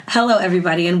Hello,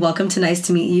 everybody, and welcome to Nice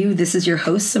to Meet You. This is your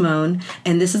host, Simone,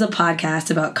 and this is a podcast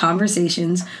about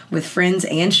conversations with friends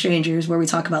and strangers where we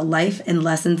talk about life and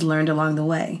lessons learned along the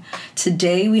way.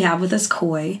 Today, we have with us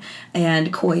Coye,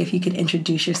 and Coye, if you could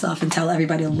introduce yourself and tell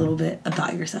everybody a little bit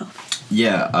about yourself.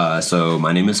 Yeah, so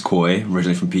my name is Coye,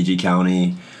 originally from PG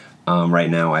County. Right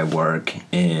now, I work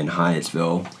in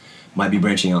Hyattsville. Might be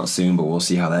branching out soon, but we'll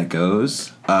see how that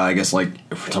goes. I guess, like,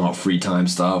 if we're talking about free time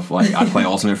stuff, like, I play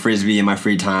Ultimate Frisbee in my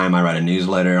free time. I write a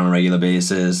newsletter on a regular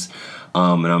basis.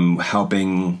 And I'm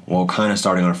helping, kind of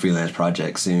starting on a freelance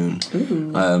project soon.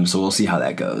 So we'll see how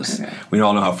that goes. Okay. We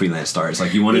all know how freelance starts.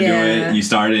 Like, you want to do it, you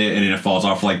start it, and then it falls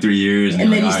off for, like, 3 years. And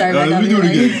then you start back up. Let me do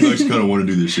it again, because I just kind of want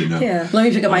to do this shit now. Yeah. Let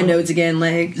me pick up my notes again.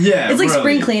 Like, it's like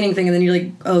spring cleaning thing, and then you're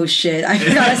like, oh, shit, I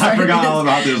forgot I forgot all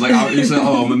about this. Like, you said, I'm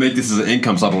going to make this as an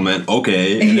income supplement.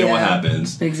 Okay. And then what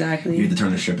happens? Exactly. You have to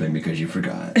turn to stripping because you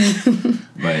forgot.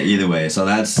 But either way, so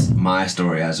that's my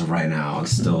story as of right now.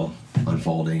 It's still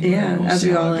unfolding. Yeah, we'll as see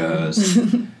we how all it know.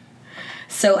 goes.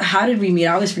 So how did we meet?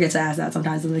 I always forget to ask that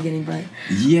sometimes in the beginning, but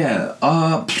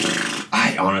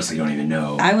I honestly don't even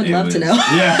know. I would love to know.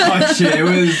 Yeah, shit. It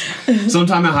was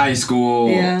sometime in high school.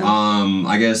 Yeah.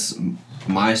 I guess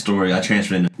my story, I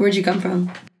transferred into... Where'd you come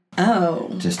from? Oh.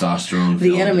 Testosterone.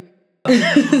 The enemy.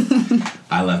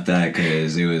 I left that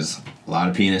because it was a lot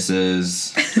of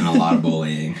penises and a lot of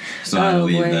bullying. So I had to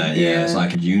leave that. Yeah. So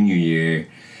like junior year,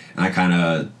 I kind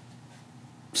of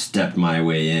stepped my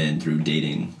way in through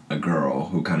dating a girl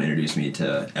who kind of introduced me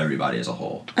to everybody as a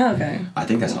whole. Oh, okay. I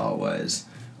think that's how it was.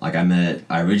 Like I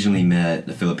originally met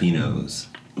the Filipinos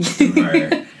through her,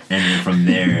 and then from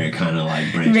there it kind of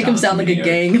like branched out. Make them sound like a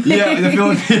gang. Yeah,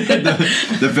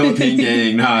 the Philippine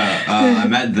gang. I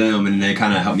met them, and they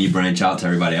kind of helped me branch out to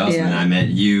everybody else. Yeah. And then I met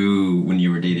you when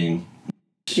you were dating.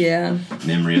 Yeah.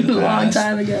 Memory of the past. A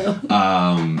long time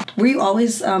ago. Were you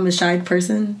always a shy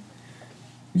person?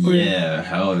 Yeah,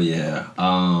 hell yeah.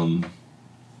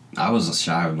 I was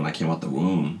shy when I came out the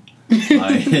womb. Like,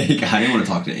 I didn't want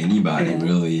to talk to anybody,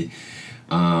 really.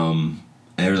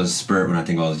 There was a spurt when I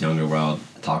think I was younger where I'll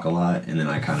talk a lot, and then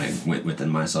I kind of went within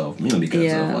myself,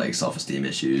 because of, like, self-esteem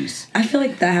issues. I feel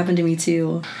like that happened to me,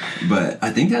 too. But I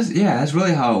think that's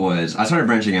really how it was. I started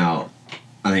branching out,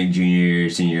 I think, junior,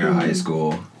 senior year of high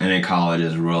school, and then college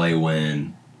is really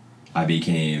when I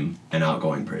became an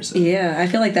outgoing person. Yeah, I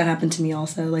feel like that happened to me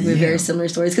also. Like, we're very similar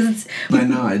stories. Cause it's... I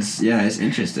know, it's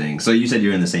interesting. So you said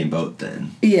you're in the same boat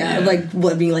then. Yeah, like,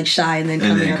 being, like, shy and then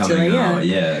coming out.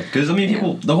 Yeah. Because, I mean,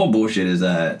 people... The whole bullshit is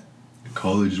that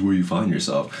college is where you find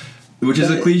yourself. Which is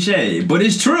a cliche, but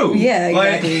it's true. Yeah,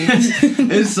 exactly.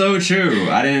 Like, it's so true.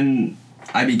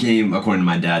 I became, according to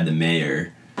my dad, the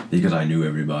mayor. Because I knew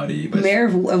everybody. But mayor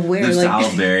of where? The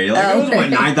Salisbury. Like, it was like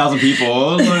 9,000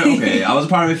 people. It was like, okay, I was a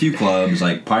part of a few clubs,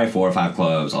 like probably 4 or 5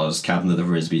 clubs. I was captain of the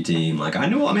Frisbee team. Like, I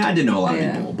did know a lot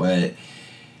of people, but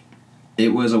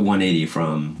it was a 180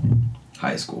 from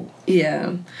high school.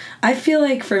 Yeah. I feel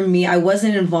like for me, I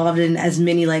wasn't involved in as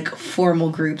many, like,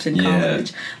 formal groups in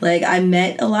college. Like, I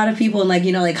met a lot of people and, like,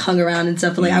 like, hung around and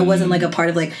stuff, but, like, I wasn't, like, a part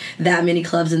of, like, that many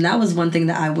clubs, and that was one thing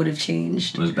that I would have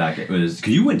changed. Because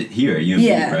you went here,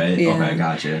 UMP, right? Yeah. Okay,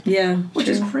 gotcha. Yeah. Which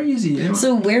is crazy.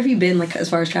 So, where have you been, like, as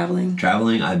far as traveling?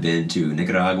 I've been to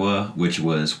Nicaragua, which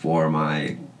was for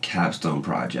my capstone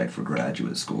project for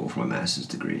graduate school for my master's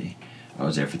degree. I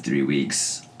was there for 3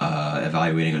 weeks,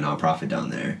 evaluating a nonprofit down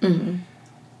there. Mm-hmm.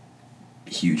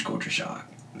 Huge culture shock,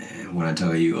 man. When I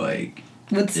tell you, like...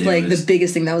 What's, like, the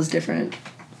biggest thing that was different?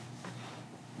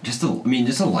 Just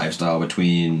a lifestyle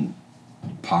between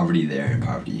poverty there and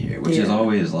poverty here, which is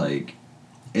always, like...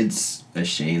 It's a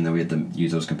shame that we have to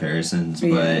use those comparisons,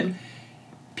 but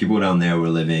people down there were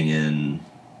living in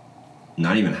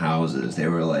not even houses. They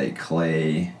were, like,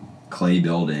 clay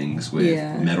buildings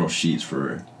with metal sheets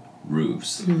for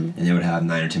roofs, and they would have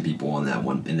 9 or 10 people in that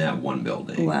one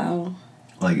building. Wow.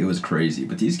 Like, it was crazy.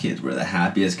 But these kids were the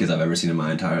happiest kids I've ever seen in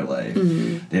my entire life.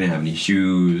 They didn't have any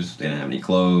shoes, they didn't have any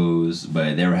clothes,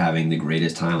 but they were having the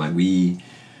greatest time. Like, we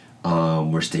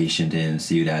were stationed in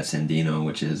Ciudad Sandino,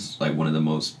 which is, like, one of the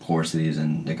most poor cities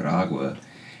in Nicaragua,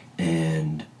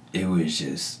 and it was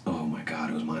just, oh my god,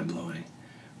 it was mind-blowing.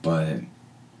 But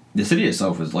the city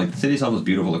itself was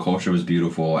beautiful. The culture was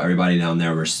beautiful. Everybody down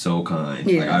there were so kind.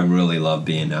 Yeah. Like, I really loved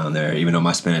being down there, even though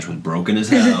my Spanish was broken as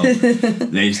hell.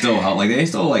 They still helped. Like, they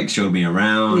still, like, showed me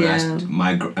around. Yeah.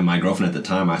 My girlfriend at the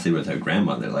time, I stayed with her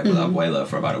grandmother, like, with Abuela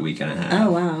for about a week and a half.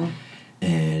 Oh, wow.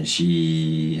 And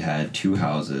she had 2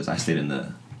 houses. I stayed in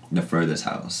the furthest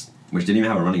house. which didn't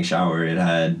even have a running shower. It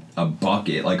had a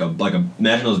bucket, like a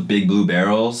imagine those big blue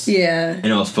barrels. Yeah. And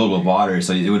it was filled with water,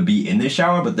 so it would be in the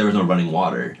shower, but there was no running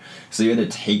water. So you had to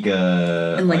take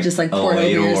a and just pour it over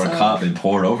ladle yourself. or a cup and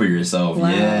pour it over yourself. Wow.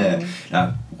 Yeah,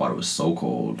 that water was so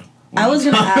cold. I was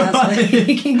gonna ask.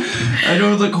 I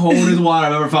know it's the coldest water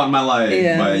I've ever felt in my life.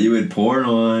 Yeah. But you would pour it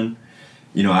on.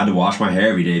 You know, I had to wash my hair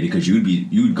every day because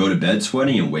you would go to bed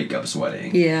sweating and wake up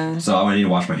sweating. Yeah. So I would need to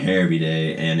wash my hair every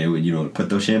day, and it would, put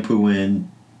the shampoo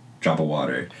in, drop of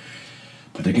water,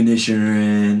 put the conditioner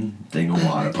in, thing of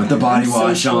water, put the body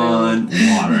wash on,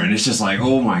 water, and it's just like,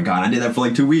 oh my god, I did that for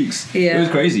like 2 weeks. Yeah. It was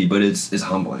crazy, but it's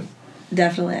humbling.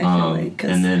 Definitely, I feel like,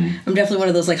 because I'm definitely one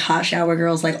of those like hot shower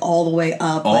girls, like all the way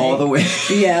up. All the way.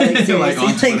 Yeah, like seriously. Like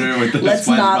on Twitter with the let's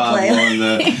not play on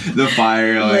the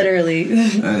fire. Like, literally.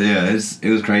 Yeah, it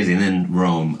was crazy. And then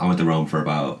Rome. I went to Rome for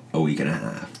about a week and a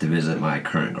half to visit my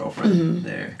current girlfriend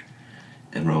there,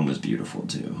 and Rome was beautiful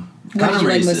too. What did you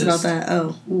like most about that?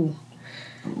 Oh, ooh.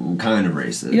 Kind of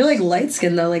racist. You're like light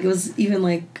skinned though. Like it was even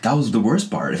like. That was the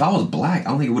worst part. If I was black, I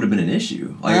don't think it would have been an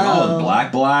issue. Like if I was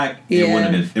black, yeah. it would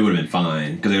have been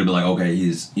fine because they would be like, okay,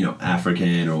 he's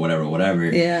African or whatever.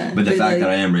 Yeah. But the fact that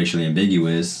I am racially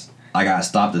ambiguous, I got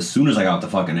stopped as soon as I got off the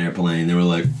fucking airplane. They were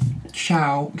like,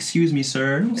 "Ciao, excuse me,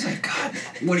 sir." I was like, God,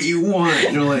 what do you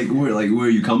want? Where are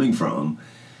you coming from?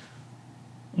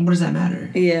 What does that matter?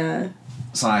 Yeah.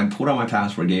 So I pulled out my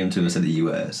passport, gave him to him, and said the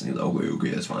U.S. And he was like,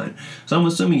 okay, that's fine. So I'm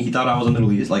assuming he thought I was a Middle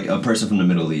East, like a person from the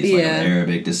Middle East, like of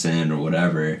Arabic descent or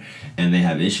whatever. And they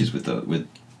have issues with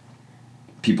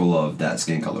people of that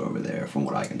skin color over there, from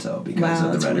what I can tell, because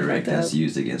of the rhetoric that's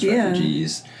used against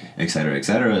refugees, et cetera, et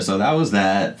cetera. So that was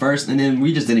that first. And then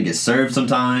we just didn't get served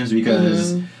sometimes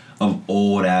because of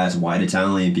old-ass white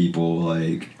Italian people,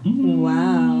 like,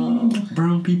 wow,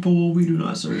 brown people, we do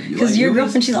not serve you. Because your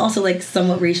girlfriend, she's also, like,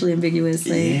 somewhat racially ambiguous.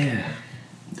 Like, yeah.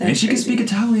 And she could speak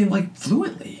Italian, like,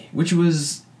 fluently, which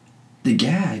was the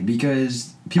gag,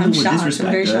 because people would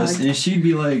disrespect us, and she'd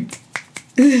be like,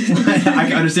 I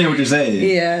can understand what you're saying.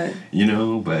 Yeah.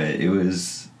 But it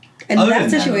was... In that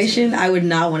situation, I would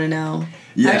not want to know.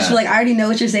 Yeah. I just feel like I already know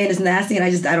what you're saying is nasty, and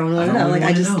I don't want to know.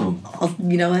 Like,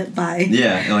 you know what? Bye.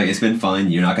 Yeah, like, it's been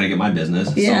fun. You're not going to get my business,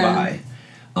 so bye.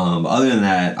 But other than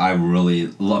that, I really...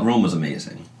 Rome was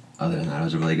amazing. Other than that, it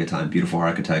was a really good time. Beautiful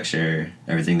architecture.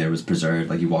 Everything there was preserved.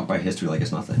 Like, you walk by history like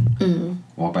it's nothing. Mm-hmm.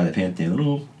 Walk by the Pantheon.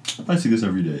 Oh, I see this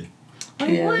every day.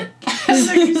 Like, what? That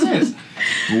doesn't make sense.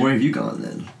 But where have you gone,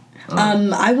 then?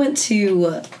 I went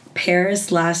to...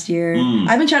 Paris last year.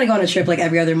 I've been trying to go on a trip like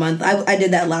every other month. I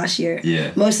did that last year.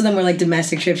 Yeah. Most of them were like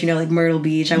domestic trips, like Myrtle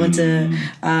Beach. I went to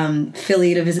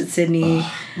Philly to visit Sydney.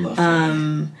 Love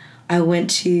Philly. I went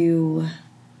to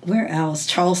where else?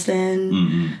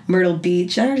 Charleston, Myrtle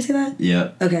Beach. Did I already say that?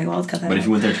 Yeah. Okay, well, let's cut that But out. if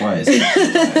you went there twice.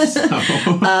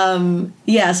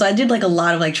 Yeah, so I did like a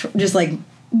lot of like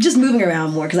just moving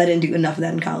around more because I didn't do enough of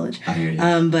that in college. I hear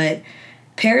you. But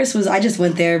Paris I just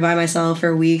went there by myself for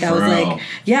a week. I was like,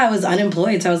 I was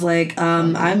unemployed. So I was like,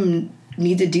 I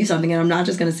need to do something and I'm not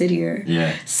just going to sit here.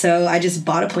 Yeah. So I just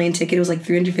bought a plane ticket. It was like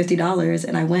 $350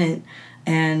 and I went.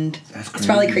 And it's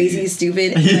probably crazy,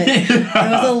 stupid, but it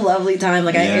was a lovely time.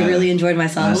 Like, I really enjoyed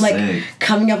myself. I'm like,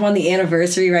 coming up on the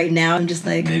anniversary right now. I'm just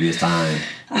like... Maybe it's time.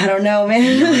 I don't know, man.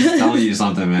 It's telling you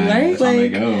something, man. Right? It's time to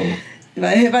go.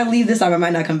 If I leave this time, I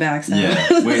might not come back. So.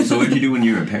 Yeah. Wait, so what did you do when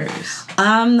you were in Paris?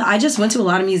 I just went to a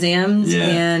lot of museums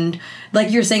and like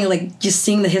you were saying, like just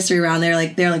seeing the history around there,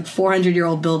 like they're like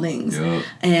 400-year-old buildings. Yep.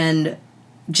 And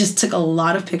just took a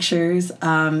lot of pictures,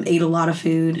 ate a lot of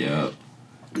food. Yep.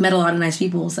 Met a lot of nice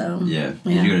people, so. Yeah.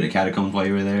 Did you go to the catacombs while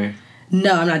you were there?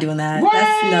 No, I'm not doing that. What?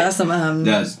 That's some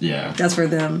That's for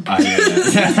them. I hear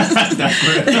that. That's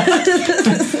for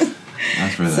them.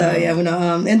 That's for them. So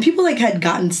yeah, and people like had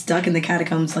gotten stuck in the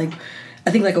catacombs like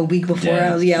I think like a week before.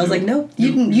 I was like, nope,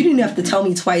 you didn't have to tell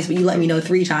me twice, but you let me know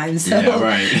 3 times. So. Yeah,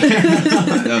 right.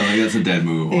 No, like that's a dead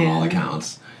move on all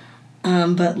accounts.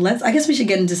 But I guess we should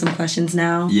get into some questions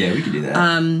now. Yeah, we could do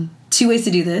that. 2 ways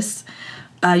to do this.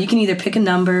 You can either pick a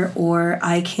number or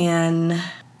I can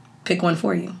pick one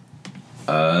for you.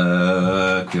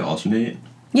 Can we alternate?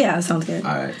 Yeah, that sounds good.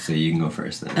 Alright, so you can go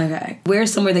first then. Okay.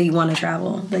 Where's somewhere that you want to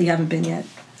travel that you haven't been yet?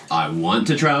 I want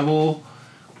to travel.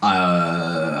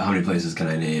 How many places can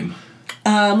I name?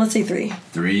 Let's say 3.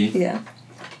 3? Yeah.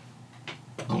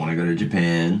 I want to go to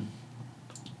Japan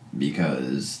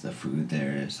because the food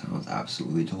there sounds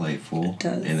absolutely delightful. It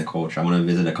does. And the culture. I want to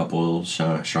visit a couple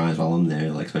shrines while I'm there,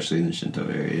 like especially in the Shinto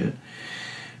area.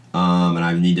 And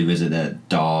I need to visit that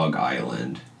dog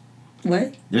island.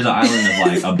 What? There's an island of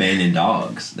like abandoned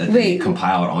dogs that they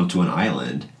compiled onto an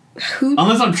island. Who?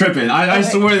 Unless I'm tripping. I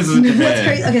swear this is Japan. That's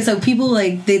crazy. Okay, so people,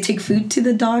 like, they take food to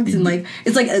the dogs and, like,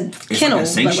 it's like a kennel.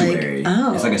 It's like a sanctuary. But,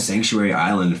 like, It's like a sanctuary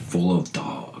island full of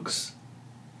dogs.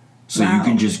 So you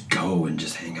can just go and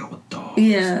just hang out with dogs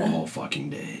all fucking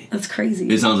day. That's crazy.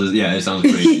 It sounds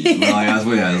crazy. But like, that's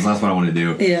what I want to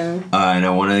do. Yeah. And I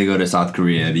wanted to go to South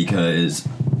Korea because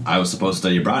I was supposed to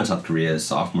study abroad in South Korea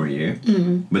sophomore year,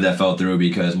 but that fell through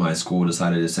because my school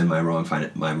decided to send my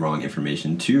wrong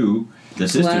information to the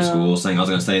sister school, saying I was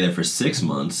going to stay there for 6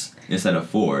 months instead of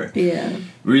 4. Yeah.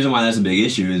 The reason why that's a big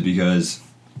issue is because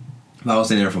if I was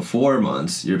staying there for 4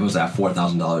 months, you're supposed to have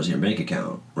 $4,000 in your bank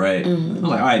account, right? I was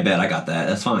like, all right, bet, I got that.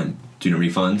 That's fine. Student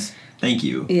refunds, thank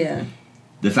you. Yeah.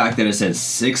 The fact that it said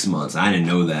 6 months, I didn't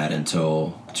know that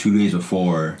until 2 days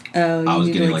before. I was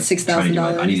getting like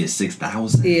 $6,000. I needed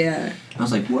 $6,000. Yeah. I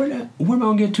was like, where am I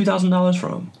gonna get $2,000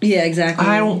 from? Yeah, exactly.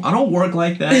 I don't work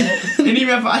like that. And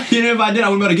even if I did, I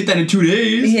wouldn't be able to get that in 2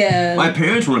 days. Yeah. My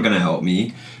parents weren't gonna help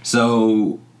me,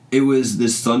 so it was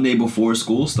this Sunday before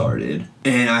school started,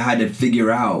 and I had to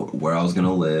figure out where I was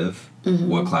gonna live,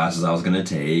 what classes I was gonna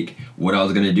take, what I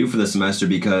was gonna do for the semester,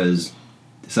 because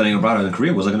studying abroad in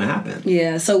Korea wasn't going to happen.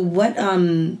 Yeah. So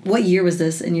what year was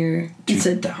this in your...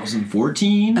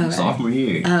 2014, sophomore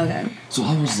year. Okay. So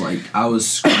I was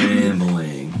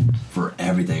scrambling for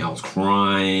everything. I was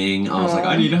crying. I was like,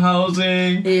 I need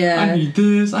housing. Yeah. I need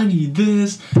this.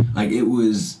 Like, it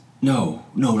was... No,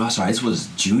 sorry. This was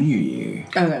junior year.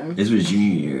 Okay. This was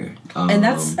junior year. And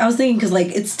that's... I was thinking, because, like,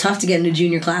 it's tough to get into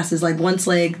junior classes. Like, once,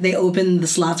 like, they open the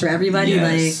slots for everybody,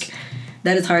 like...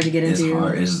 That is hard to get into. It's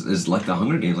hard. It's like the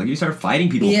Hunger Games. Like, you start fighting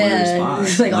people for your spot.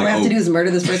 It's like, all I have to do is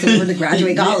murder this person before they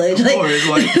graduate college. Of course.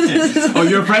 Like,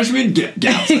 you're a freshman? Get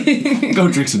out.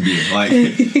 Go drink some beer. Like,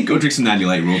 go drink some Natty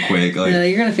Light real quick. Like, no,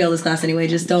 you're going to fail this class anyway.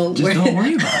 Don't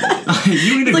worry about it.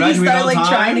 You need to graduate you start, all the time.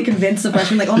 trying to convince the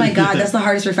freshman, like, oh my God, that's the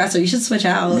hardest professor. You should switch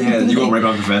out. Yeah, you go right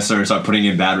by the professor and start putting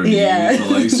in bad reviews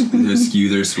to, like, skew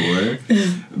their score.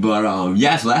 But,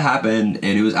 so that happened,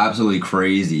 and it was absolutely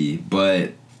crazy.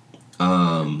 But,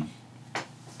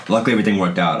 luckily everything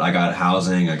worked out. I got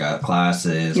housing, I got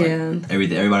classes,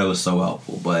 everything. Everybody was so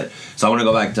helpful. But so I want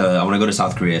to go to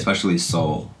South Korea, especially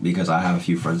Seoul, because I have a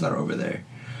few friends that are over there.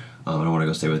 I want to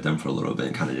go stay with them for a little bit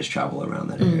and kind of just travel around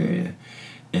that area,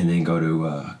 and then go to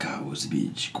what was the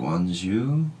beach?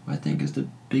 Gwangju, I think, is the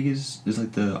biggest. Is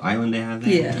like the island they have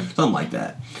there. Yeah, something like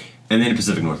that. And then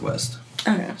Pacific Northwest.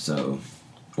 Okay. So,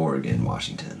 Oregon,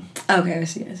 Washington. Okay, I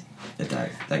see. If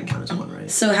that can count as one, right?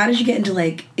 So how did you get into,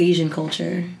 like, Asian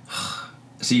culture?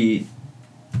 See,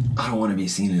 I don't want to be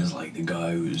seen as, like, the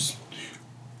guy who's,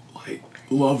 like,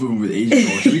 loving with Asian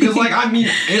culture. Because, like, I mean,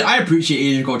 I appreciate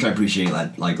Asian culture. I appreciate,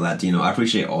 like, Latino. I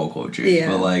appreciate all cultures. Yeah.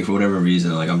 But, like, for whatever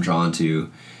reason, like, I'm drawn to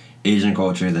Asian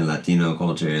culture, then Latino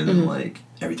culture, and then, like,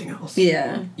 everything else.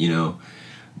 Yeah. You know?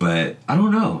 But I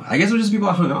don't know. I guess it was just people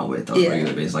I hung out with on a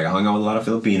regular basis. Like, I hung out with a lot of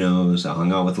Filipinos. I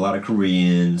hung out with a lot of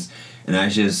Koreans. And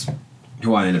that's just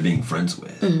who I ended up being friends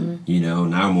with. You know,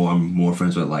 now I'm more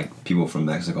friends with, like, people from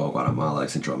Mexico, Guatemala, like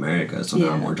Central America. So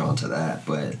now I'm more drawn to that.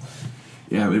 But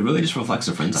yeah, it really just reflects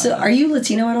the friends I have. So are you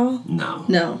Latino at all? No.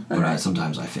 No. Okay. But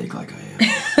sometimes I fake like I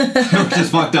am. Which is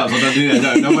fucked up. So don't do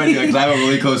that. No, nobody do that. Because I have a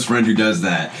really close friend who does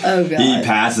that. Oh, God. He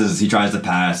tries to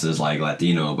pass as, like,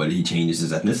 Latino, but he changes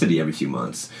his ethnicity every few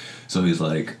months. So he's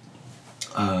like,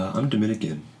 I'm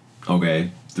Dominican. Okay.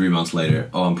 3 months later,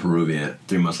 oh, I'm Peruvian.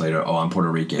 3 months later, oh, I'm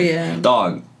Puerto Rican. Yeah.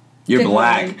 Dog, you're Pick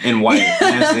black one. and white.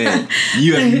 That's it.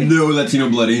 You have no Latino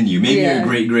blood in you. Maybe you're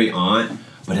a great aunt,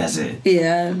 but that's it.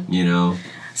 Yeah. You know?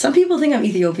 Some people think I'm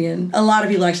Ethiopian. A lot of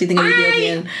people actually think I'm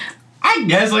Ethiopian. I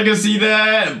guess I can see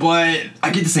that, but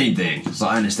I get the same thing, so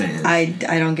I understand. I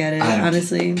don't get it,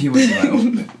 honestly. People are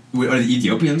like, oh, are the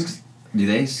Ethiopians? Do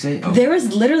they say? Oh. There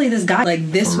was literally this guy, like,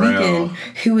 this weekend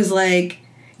who was like,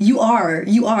 You are.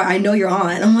 I know you're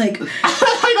on. I'm like,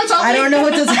 I don't know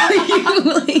what to tell you.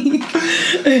 Like,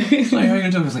 how are you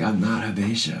gonna tell me? It's like, I'm not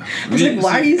Habesha. I was like,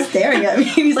 why are you staring at me?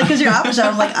 He's like, because you're Habesha.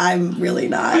 I'm like, I'm really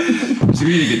not. So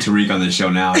we need to get Tariq on this show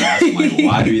now and ask him, like,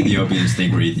 why do Ethiopians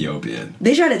think we're Ethiopian?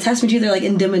 They try to test me too. They're like,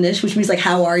 in Diminish, which means, like,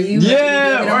 how are you?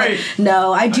 Yeah, right. Like,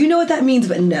 no, I do know what that means,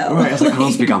 but no. Right, I was like, I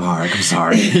don't speak Amharic. I'm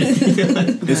sorry.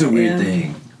 It's a weird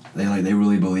thing. They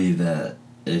really believe that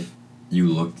if you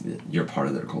look, you're part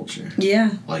of their culture.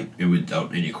 Yeah. Like, it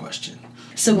without any question.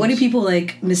 So what do people,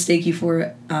 like, mistake you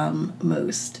for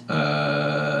most?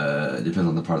 It depends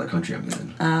on the part of the country I'm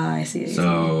in. Ah, I see.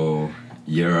 So,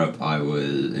 Europe,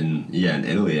 in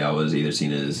Italy, I was either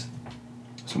seen as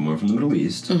someone from the Middle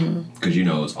East, because, you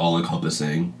know, it's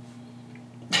all-encompassing,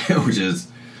 which is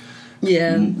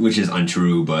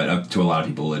untrue, but to a lot of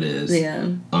people it is. Yeah.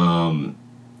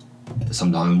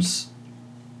 Sometimes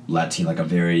Latino, like a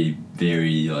very,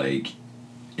 very, like,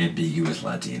 ambiguous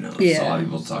Latino. Yeah. So a lot of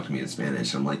people talk to me in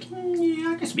Spanish. I'm like,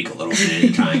 yeah, I can speak a little bit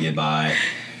and try and get by.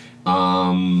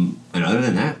 And other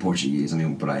than that, Portuguese. I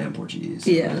mean, but I am Portuguese.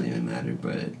 So it doesn't even matter.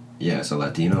 But, yeah, so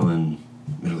Latino and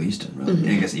Middle Eastern, really. And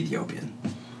I guess Ethiopian.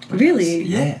 Really?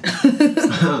 Yeah.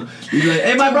 You'd be like,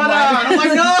 hey, my brother! And I'm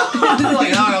like, no! I'm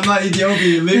like, no, I'm not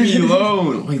Ethiopian. Leave me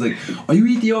alone. He's like, are you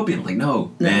Ethiopian? I'm like,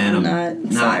 no, man. I'm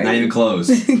not even close.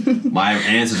 My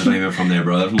ancestors are not even from there,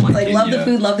 bro. They're from like India. Love the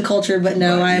food, love the culture, but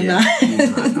no, but, I'm not.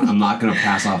 I'm not going to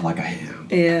pass off like I am.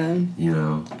 Yeah. You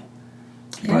know?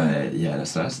 Yeah. But, yeah,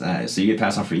 that's that. So you get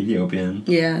passed off for Ethiopian.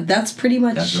 Yeah, that's pretty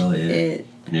much really it.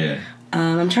 Yeah.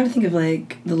 I'm trying to think of,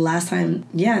 like, the last time...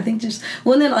 Yeah, I think just...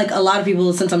 Well, and then, like, a lot of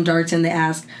people, since I'm dark-skinned, they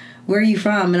ask, where are you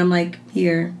from? And I'm like,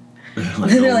 here.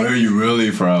 Like, no, where are you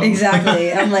really from?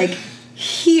 Exactly. I'm like,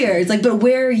 here. It's like, but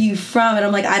where are you from? And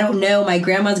I'm like, I don't know. My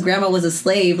grandma's grandma was a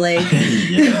slave. Like,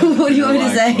 what do you want me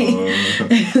to say?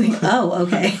 Like, oh,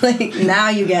 okay. Like, now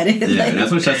you get it. Yeah, like,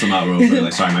 that's what sets them out real quick.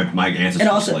 Like, sorry, my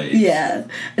ancestors were slaves. Yeah.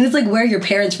 And it's like, where are your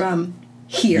parents from?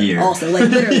 Here also, like,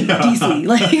 literally, DC.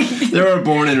 Like, they were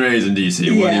born and raised in DC.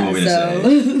 What do you want me to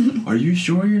say? Are you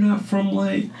sure you're not from,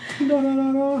 like,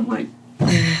 no. I'm like...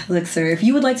 Look, sir, if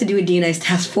you would like to do a DNA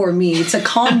test for me to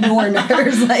calm your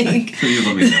nerves, like... Please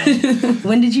let me know.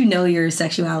 When did you know your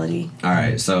sexuality?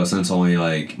 Alright, so since only,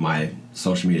 like, my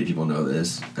social media people know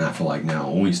this, and I feel like now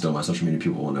only still my social media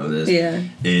people will know this,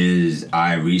 is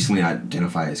I recently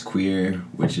identify as queer,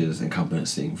 which is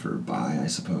encompassing for bi, I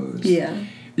suppose. Yeah.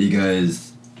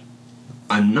 Because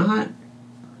I'm not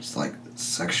just, like,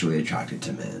 sexually attracted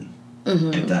to men,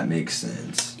 if that makes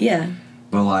sense. Yeah.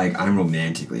 But, like, I'm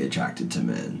romantically attracted to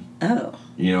men. Oh.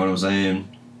 You know what I'm saying?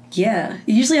 Yeah.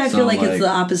 Usually I feel like it's the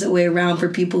opposite way around for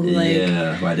people who, like...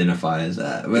 Yeah, who identify as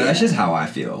that. But that's just how I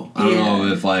feel. I don't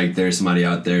know if, like, there's somebody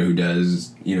out there who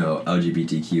does, you know,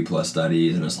 LGBTQ plus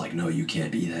studies, and it's like, no, you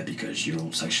can't be that because you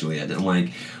don't sexually identify. I'm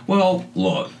like, well,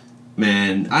 look.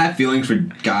 Man, I have feelings for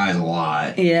guys a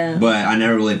lot. Yeah. But I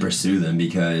never really pursue them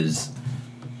because,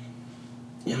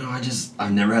 you know,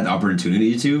 I've never had the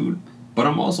opportunity to. But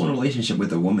I'm also in a relationship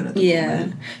with a woman at the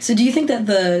moment. So do you think that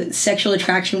the sexual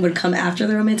attraction would come after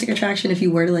the romantic attraction if you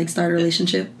were to, like, start a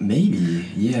relationship? Maybe.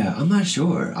 Yeah. I'm not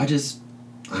sure. I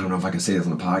don't know if I can say this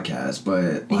on the podcast,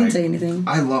 but... You can say anything.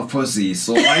 I love pussy,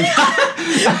 so, like...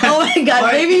 Oh, my God.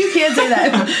 Like, maybe you can't say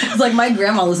that. It's like my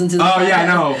grandma listens to this podcast. Oh, yeah,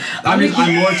 no. I'm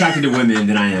more attracted to women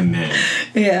than I am men.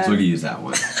 Yeah. So we can use that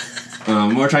one.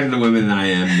 More attracted to women than I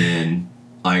am men.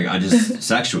 Like, I just...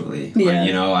 sexually. Yeah. Like,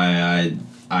 you know, I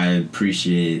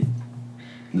appreciate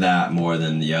that more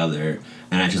than the other.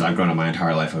 And I've grown up my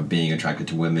entire life of being attracted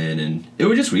to women. And it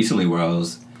was just recently where I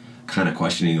was kind of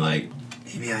questioning, like...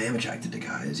 Maybe I am attracted to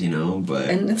guys, you know, but...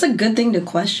 And it's a good thing to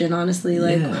question, honestly.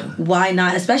 Like, why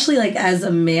not? Especially, like, as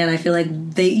a man, I feel like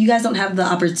you guys don't have the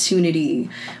opportunity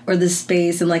or the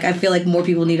space. And, like, I feel like more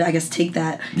people need to, I guess, take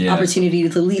that opportunity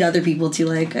to lead other people to,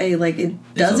 like, hey, like,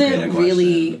 it doesn't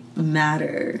really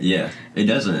matter. Yeah, it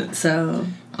doesn't. So...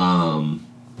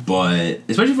 but,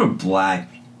 especially for black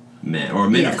men, or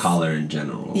men of color in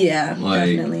general. Yeah,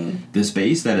 like, definitely. The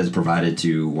space that is provided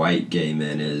to white gay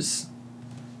men is...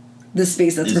 The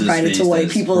space that's provided to white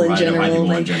people in general.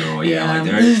 Like, like,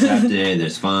 they're accepted,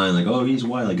 it's fine, like, oh, he's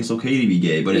white, like, it's okay to be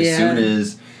gay. But as soon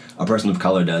as a person of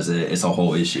color does it, it's a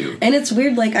whole issue. And it's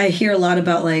weird, like, I hear a lot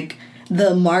about, like, the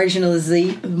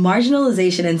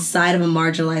marginalization inside of a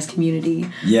marginalized community.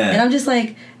 Yeah. And I'm just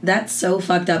like, that's so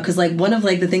fucked up. Because, like, one of,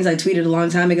 like, the things I tweeted a long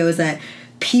time ago is that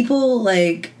people,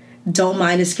 like, don't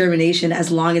mind discrimination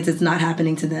as long as it's not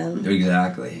happening to them.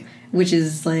 Exactly. Which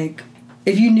is, like...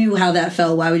 If you knew how that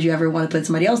felt, why would you ever want to put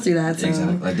somebody else through that? So.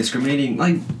 Exactly. Like, discriminating...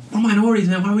 Like, we're minorities,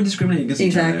 man. Why would we discriminate against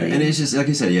each other? And it's just, like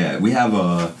I said, we have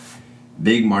a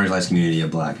big marginalized community of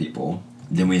black people.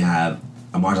 Then we have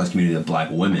a marginalized community of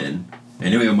black women.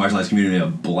 And then we have a marginalized community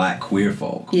of black queer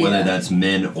folk. Yeah. Whether that's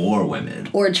men or women.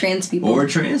 Or trans people.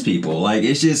 Like,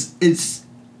 it's just... It's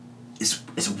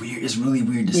weird. It's really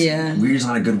weird to see. Yeah. Weird is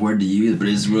not a good word to use, but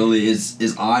it's really...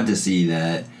 It's odd to see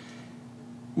that...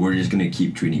 We're just gonna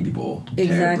keep treating people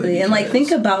exactly, and like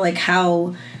think about like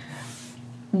how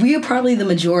we are probably the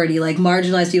majority. Like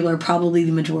marginalized people are probably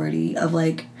the majority of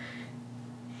like.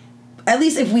 At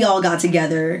least if we all got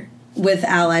together with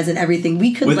allies and everything,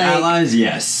 we could. With like, allies,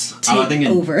 yes, take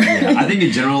over. I think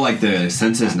in general, like the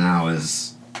census now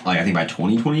is like I think by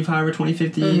 2025 or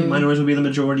 2050, minorities will be the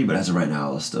majority. But as of right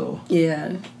now, it's still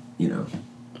you know,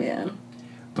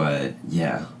 But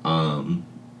yeah.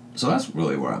 So that's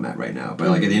really where I'm at right now. But,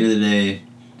 like, at the end of the day,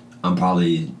 I'm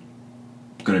probably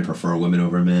going to prefer women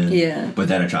over men. Yeah. But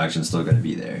that attraction's still going to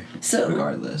be there. So,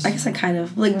 regardless. I guess I kind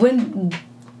of... Like, when...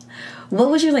 What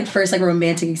was your, like, first, like,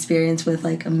 romantic experience with,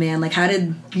 like, a man? Like, how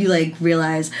did you, like,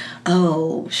 realize,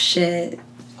 oh, shit?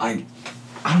 I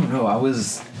don't know. I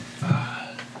was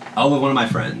with one of my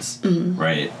friends,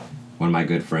 right? One of my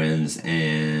good friends,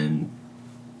 and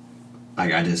I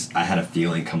had a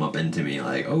feeling come up into me,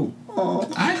 like, oh,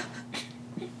 I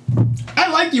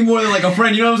like you more than, like, a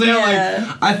friend, you know what I'm saying? Yeah.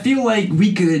 Like, I feel like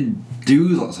we could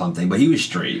do something, but he was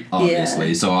straight, obviously.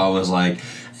 Yeah. So I was like,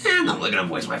 I'm not looking to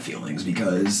voice my feelings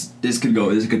because this could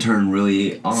turn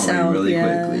really on really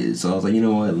quickly. So I was like, you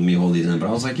know what, let me hold these in. But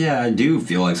I was like, yeah, I do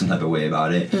feel like some type of way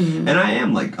about it. And I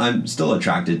am, like, I'm still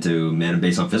attracted to men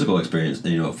based on physical experience,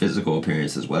 you know, physical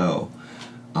appearance as well.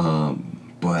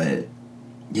 But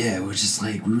yeah, it was just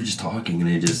like, we were just talking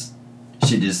and it was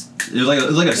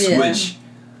like a switch,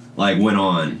 like, went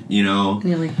on, you know? And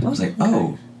you're like, I was like,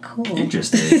 oh, cool.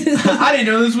 interesting. I didn't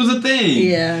know this was a thing.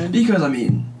 Yeah. Because, I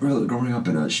mean, growing up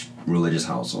in a religious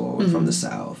household from the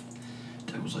South,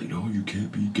 Dad was like, no, you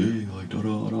can't be gay. Like,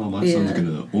 da-da-da. My son's going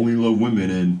to only love women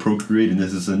and procreate and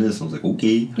this and this. I was like,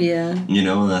 okay. Yeah. You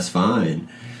know, and that's fine.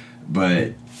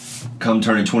 But come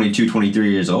turning 22,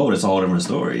 23 years old, it's a whole different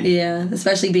story. Yeah.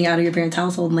 Especially being out of your parents'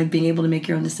 household and, like, being able to make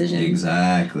your own decisions.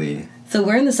 Exactly. So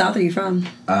where in the South are you from?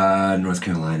 North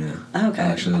Carolina. Oh, okay.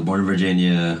 Actually, I was born in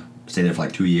Virginia. Stayed there for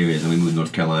like 2 years, and we moved to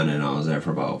North Carolina, and I was there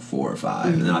for about 4 or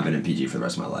 5, and then I've been in PG for the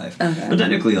rest of my life. Okay. But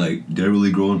technically, like, did I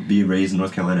really be raised in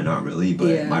North Carolina? Not really,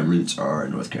 but my roots are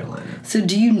in North Carolina. So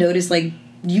do you notice, like,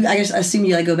 I guess assume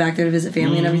you, like, go back there to visit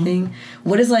family and everything.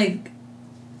 What is, like,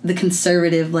 the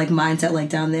conservative, like, mindset like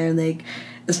down there, like,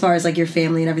 as far as, like, your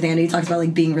family and everything? I know you talked about,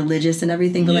 like, being religious and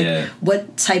everything, but like,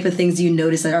 what type of things do you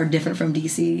notice that are different from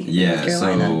DC? Yeah,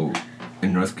 so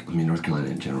in North Carolina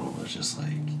in general is just like,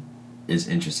 it's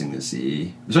interesting to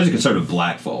see, especially conservative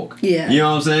black folk. Yeah. You know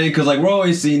what I'm saying? Because, like, we're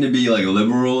always seen to be, like,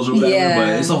 liberals or whatever, but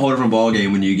it's a whole different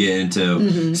ballgame when you get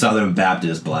into Southern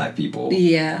Baptist black people.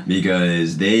 Yeah.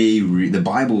 Because the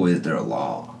Bible is their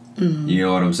law. You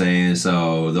know what I'm saying?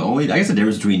 So I guess the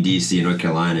difference between DC and North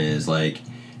Carolina is, like,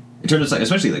 in terms of, like,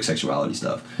 especially, like, sexuality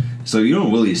stuff. So you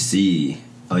don't really see,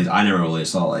 at least I never really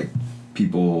saw, like,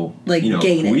 people, like, you know,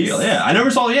 gayness. I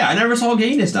never saw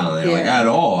gayness down there, like, at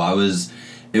all.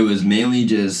 It was mainly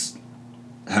just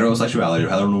heterosexuality or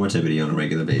heteronormativity on a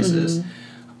regular basis.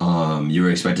 You were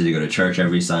expected to go to church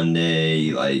every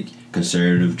Sunday, like,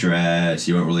 conservative dress.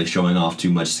 You weren't really showing off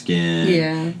too much skin.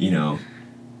 Yeah. You know.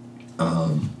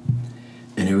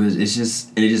 And it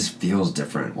just feels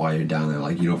different while you're down there.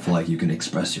 Like, you don't feel like you can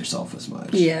express yourself as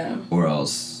much. Yeah. Or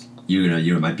else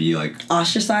you might be, like,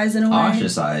 ostracized in a way.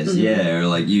 Ostracized, yeah. Or,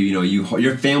 like,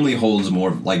 your family holds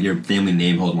more, like, your family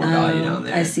name holds more value down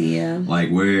there. I see, yeah.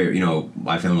 Like,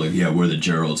 my family, like, yeah, we're the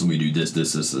Geralds and we do this,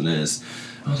 and this.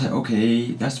 I was like,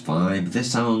 okay, that's fine, but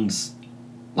this sounds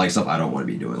like stuff I don't want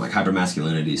to be doing. Like,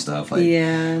 hypermasculinity stuff. Like,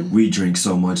 we drink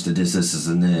so much to this,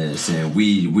 and this, and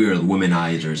we're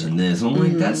womenizers and this. And I'm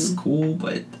like, that's cool,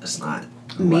 but that's not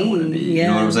who I want to be. Yeah. You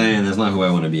know what I'm saying? That's not who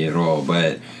I want to be at all.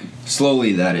 But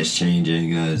slowly that is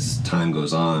changing as time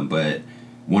goes on. But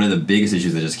one of the biggest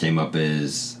issues that just came up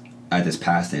is at this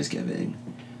past Thanksgiving.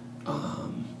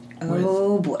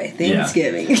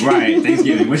 Thanksgiving. Yeah. Right,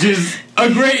 Thanksgiving, which is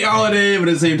a great holiday, but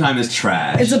at the same time it's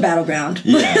trash. It's a battleground.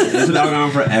 Yeah, it's a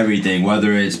battleground for everything,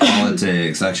 whether it's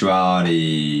politics,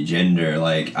 sexuality, gender.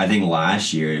 Like, I think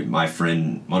last year, my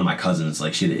friend, one of my cousins,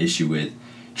 like, she had an issue with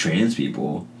trans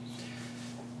people.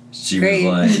 She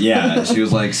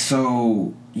was like,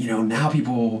 so, now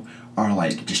people are,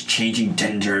 like, just changing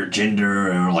gender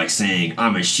and, like, saying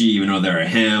I'm a she even though they're a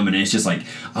him, and it's just like,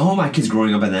 I want my kids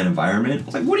growing up in that environment. I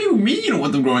was like, what do you mean you don't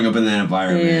want them growing up in that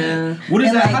environment? Yeah. What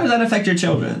is that? Like, how does that affect your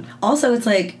children? Also, it's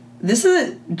like, this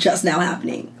isn't just now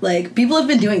happening. Like, people have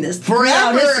been doing this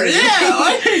forever.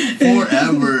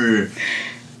 Forever.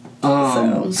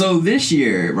 So this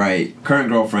year, right, current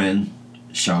girlfriend,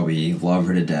 Shelby, love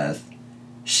her to death.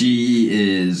 She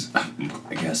is,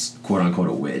 I guess, quote unquote,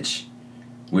 a witch.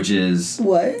 Which is...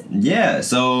 What? Yeah,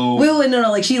 so... Wait, no,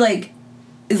 like, she, like,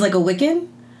 is, like, a Wiccan?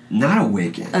 Not a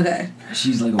Wiccan. Okay.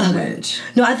 She's, like, a witch.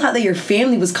 No, I thought that your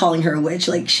family was calling her a witch.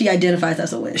 Like, she identifies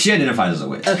as a witch. She identifies as a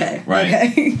witch. Okay.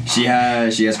 Right? Okay. She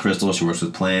has crystals, she works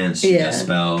with plants, she has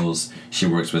spells, she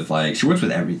works with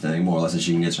everything, more or less, that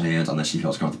she can get her hands on that she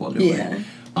feels comfortable doing. Yeah.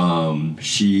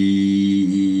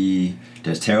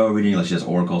 does tarot reading, like she does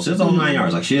oracle. She does the whole 9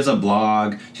 yards. Like she has a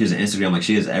blog, she has an Instagram, like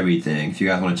she has everything. If you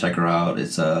guys want to check her out,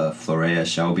 it's Florea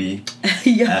Shelby.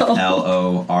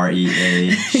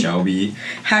 Florea Shelby.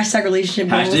 Hashtag relationship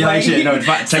goals.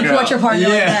 Check support her out. your partner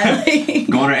like that.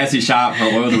 Go on her Etsy shop. Her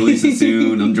oils are releasing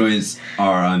soon. Them joints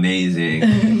are amazing.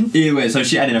 Anyway, so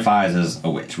she identifies as a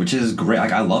witch, which is great.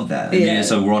 Like I love that. I mean,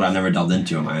 it's a world I've never delved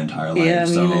into in my entire life. Yeah,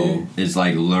 so it's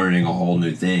like learning a whole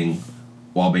new thing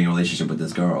while being in a relationship with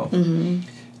this girl.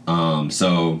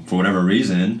 So for whatever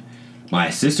reason, my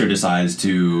sister decides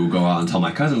to go out and tell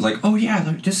my cousins, like, oh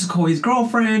yeah, this is Coye's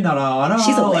girlfriend, da da da.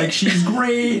 She's a witch. Like she's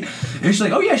great. And she's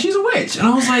like, oh yeah, she's a witch. And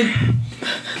I was like,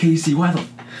 Casey, why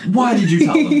did you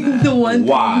tell them that? The one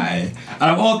why? Out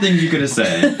of all things you could have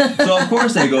said. So of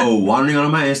course they go wandering on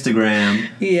my Instagram.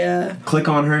 Yeah. Click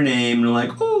on her name and they're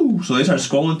like, oh. So they start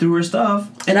scrolling through her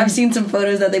stuff. And I've seen some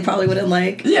photos that they probably wouldn't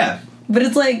like. Yeah. But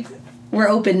it's like, we're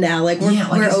open now. Like,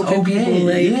 we're open people.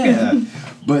 Like. Yeah.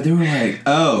 But they were like,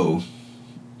 oh,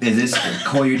 is this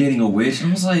Coye, you're dating a witch? And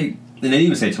I was like, and they didn't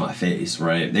even say it to my face,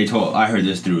 right? I heard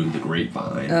this through the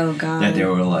grapevine. Oh, God. That they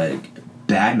were like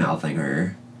bad-mouthing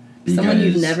her. Someone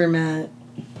you've never met.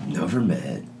 Never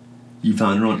met. You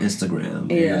found her on Instagram.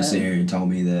 And you're going to sit here and tell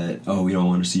me that, oh, we don't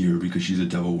want to see her because she's a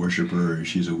devil worshiper and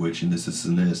she's a witch and this,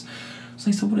 and this. It's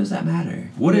like, so what does that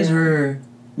matter? What is her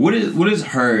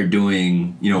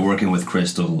doing, working with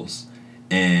crystals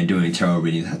and doing tarot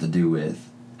readings have to do with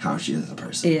how she is as a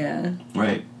person? Yeah.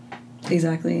 Right?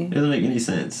 Exactly. It doesn't make any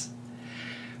sense.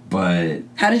 But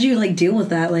how did you, deal with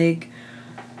that? I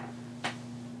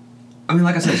mean,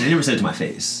 like I said, she never said it to my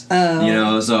face.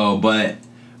 Oh. But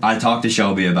I talked to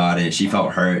Shelby about it. She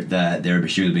felt hurt that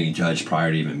she was being judged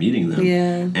prior to even meeting them.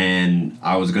 Yeah. And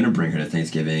I was going to bring her to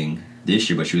Thanksgiving this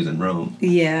year, but she was in Rome.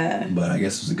 Yeah. But I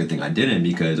guess it was a good thing I didn't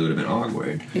because it would have been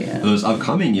awkward. Yeah. This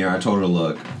upcoming year, I told her,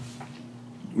 look,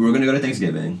 we're going to go to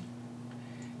Thanksgiving.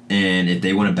 And if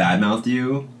they want to badmouth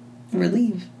you, we'll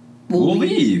leave. We'll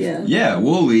leave. Yeah,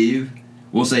 we'll leave.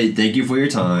 We'll say thank you for your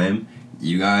time.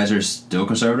 You guys are still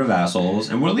conservative assholes,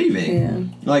 and we're leaving. Yeah.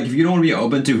 Like, if you don't want to be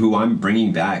open to who I'm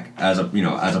bringing back as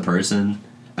a person,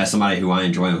 as somebody who I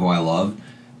enjoy and who I love,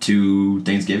 to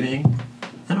Thanksgiving,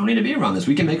 I don't need to be around this.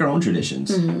 We can make our own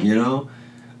traditions, So,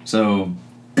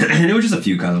 and it was just a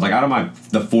few cousins. Like, out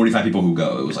of the 45 people who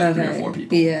go, it was like 3 or 4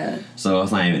 people. Yeah. So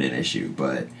it's not even an issue,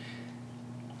 but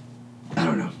I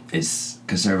don't know. It's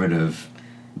conservative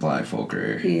black folk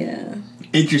are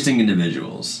interesting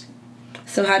individuals.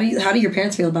 So how do your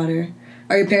parents feel about her?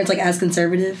 Are your parents as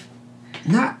conservative?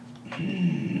 Not.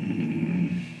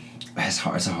 That's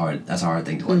hard. That's a hard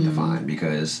thing to define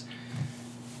because,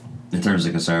 in terms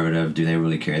of conservative, do they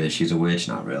really care that she's a witch?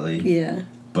 Not really. Yeah.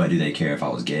 But do they care if I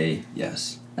was gay?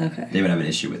 Yes. Okay. They would have an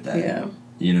issue with that. Yeah.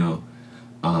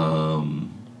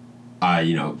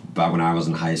 Back when I was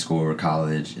in high school or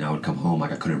college, and I would come home, I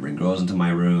couldn't bring girls into my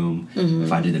room. Mm-hmm.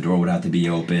 If I did, the door would have to be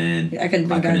open. I couldn't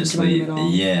bring guys into my room at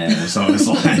all. Yeah, so it's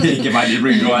like, if I did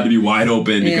bring a girl, I had to be wide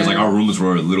open because, our rooms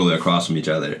were literally across from each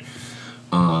other.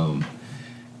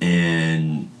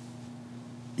 And,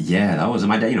 yeah, that was,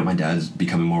 my dad, my dad's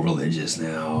becoming more religious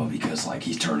now because,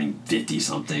 he's turning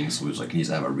 50-something, so he was he needs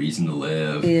to have a reason to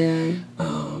live. Yeah.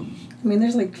 I mean,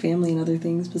 there's, family and other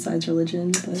things besides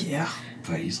religion, but... Yeah.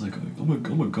 But he's like, oh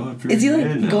my God. Is he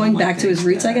going back to his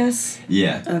roots, I guess?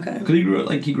 Yeah. Okay. Because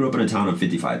he grew up in a town of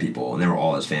 55 people, and they were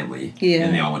all his family. Yeah.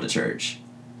 And they all went to church.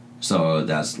 So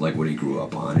that's what he grew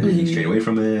up on, and he strayed away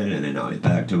from it, and then now he's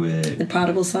back to it. The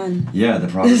prodigal son. Yeah, the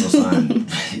prodigal son.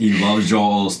 He loves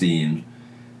Joel Osteen.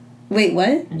 Wait,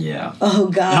 what? Yeah. Oh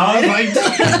God.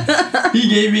 He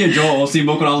gave me a Joel Osteen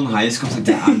book when I was in high school. I was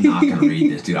like, Dad, I'm not gonna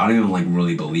read this, dude. I don't even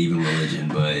really believe in religion,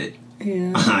 but.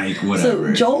 Yeah. Whatever.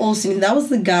 So Joel Osteen, that was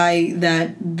the guy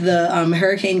that the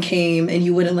hurricane came and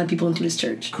you wouldn't let people into his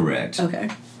church. Correct. Okay.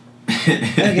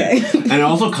 Okay. And it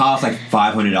also cost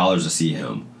 $500 to see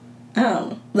him.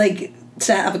 Oh,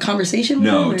 to have a conversation with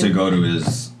him? No, to go to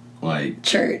his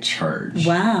church.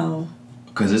 Wow.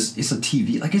 Because it's a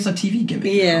TV, it's a TV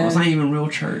gimmick. Yeah. It's not even real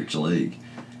church.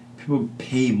 People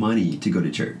pay money to go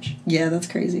to church. Yeah, that's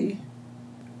crazy.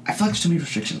 I feel there's too many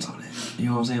restrictions on it. You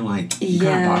know what I'm saying? You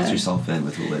kind of box yourself in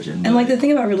with religion. And the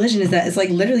thing about religion is that it's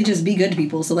literally just be good to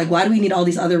people. So why do we need all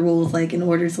these other rules in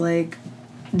order to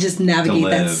just navigate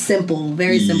that simple,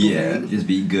 very simple thing? Yeah, just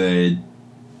be good.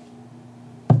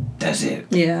 That's it.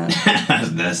 Yeah.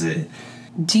 That's it.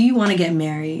 Do you want to get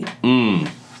married? In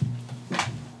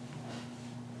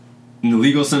the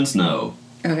legal sense, no.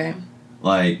 Okay. Do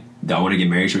I want to get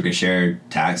married so we can share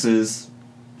taxes?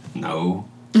 No.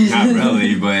 Not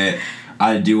really, but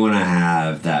I do want to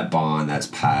have that bond that's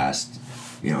past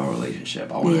a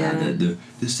relationship. I want to have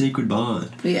the sacred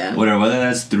bond. Yeah. Whether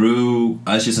that's through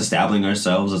us just establishing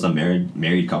ourselves as a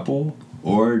married couple,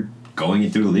 or going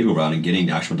through the legal route and getting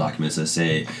the actual documents that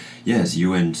say, yes,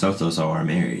 you and so are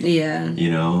married. Yeah.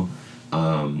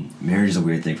 Marriage is a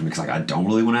weird thing for me because I don't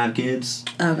really want to have kids.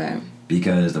 Okay.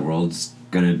 Because the world's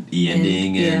gonna be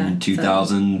ending in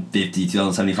 2050,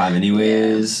 2075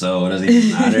 anyways, so it doesn't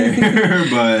even matter.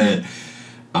 But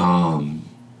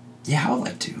I would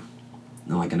like to.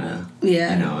 Like in a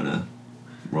in a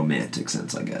romantic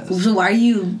sense, I guess. So why do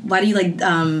you like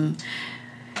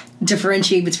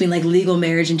differentiate between like legal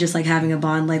marriage and just like having a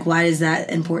bond? Like, why is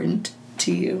that important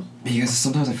to you? Because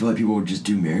sometimes I feel like people would just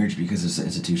do marriage because it's an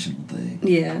institutional thing.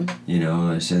 Yeah.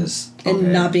 It's just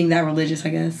and not being that religious, I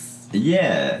guess.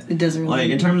 Yeah. It doesn't really...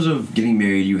 Like, in terms of getting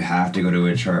married, you have to go to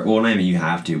a church. Well, not even you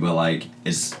have to, but, like,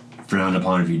 it's frowned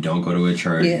upon if you don't go to a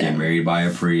church, get married by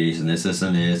a priest, and this,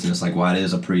 and this. And it's like, why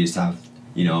does a priest have,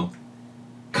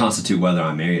 constitute whether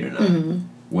I'm married or not? Mm-hmm.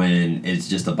 When it's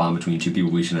just a bond between two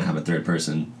people, we shouldn't have a third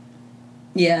person.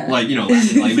 Yeah. Like,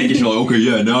 like making sure, okay,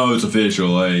 yeah, now it's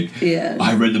official. Like,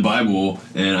 I read the Bible,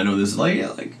 and I know this is,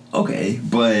 like, okay.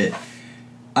 But,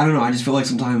 I don't know, I just feel like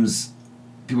sometimes...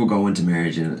 people go into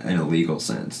marriage in a legal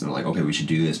sense. And they're like, okay, we should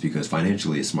do this because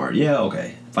financially it's smart. Yeah,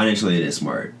 okay. Financially it is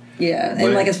smart. Yeah.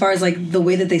 And, like, as far as, like, the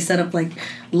way that they set up, like,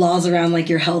 laws around, like,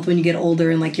 your health when you get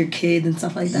older and, like, your kids and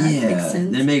stuff like that. Yeah, it makes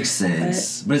sense. It makes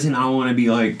sense. But I don't want to be,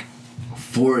 like,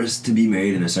 forced to be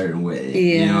married in a certain way.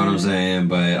 Yeah. You know what I'm saying?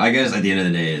 But I guess at the end of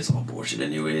the day, it's all bullshit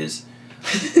anyways.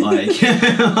 Like,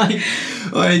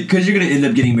 because you're going to end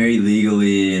up getting married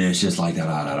legally and it's just like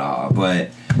da-da-da-da.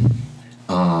 But...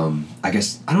 I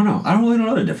guess, I don't know. I don't really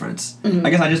know the difference. Mm-hmm.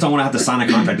 I guess I just don't want to have to sign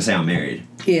a contract to say I'm married.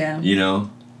 Yeah. I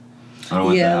don't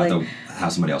want to have to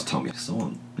have somebody else tell me. So,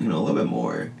 a little bit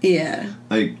more. Yeah.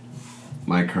 Like,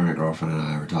 my current girlfriend and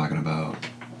I were talking about,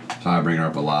 so I bring her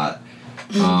up a lot.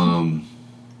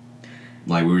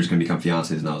 Like, we were just going to become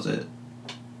fiancés and that was it.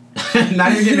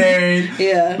 Not even get married.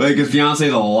 Yeah. Like, because fiancé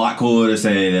is a lot cooler to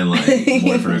say than, like,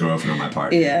 boyfriend or girlfriend or my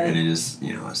partner. Yeah. And it just,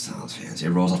 it sounds fancy. It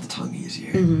rolls off the tongue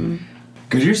easier. Mm-hmm.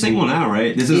 Because you're single now,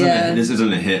 right? This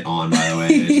isn't a hit on, by the way.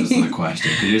 It's just a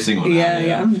question. Because you're single now.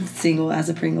 Yeah, I'm single as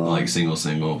a Pringle. Like,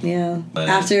 single. Yeah. But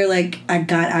after, like, I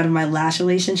got out of my last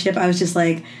relationship, I was just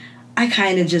like, I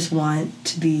kind of just want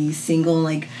to be single and,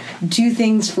 like, do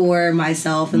things for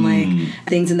myself and, like,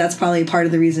 things. And that's probably part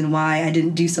of the reason why I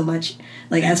didn't do so much,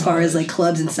 like, as far as, like,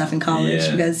 clubs and stuff in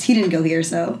college. Because he didn't go here,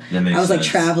 so I was, like,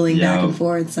 traveling back and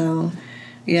forth. So,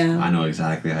 yeah. I know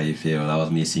exactly how you feel. That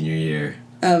was me senior year.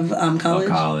 Of college?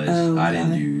 Oh, I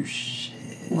didn't do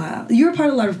shit. Wow. You were part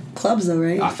of a lot of clubs, though,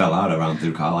 right? I fell out around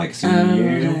through college, like, senior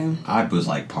year. Okay. I was,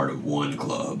 like, part of one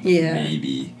club. Yeah.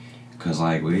 Maybe. Because,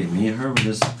 like, me and her were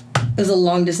just... It was a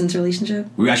long-distance relationship?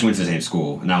 We actually went to the same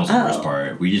school, and that was the worst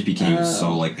part. We just became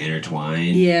so, like,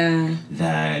 intertwined. Yeah.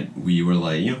 That we were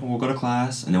like, we'll go to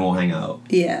class, and then we'll hang out.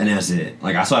 Yeah. And that's it.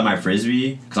 Like, I still had my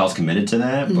Frisbee, because I was committed to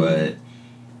that, but...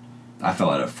 I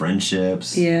fell out of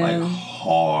friendships, like,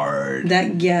 hard. I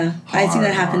see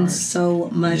that happen so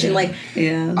much. And, like,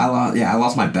 I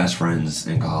lost my best friends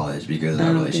in college because of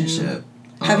that relationship.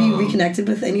 Have you reconnected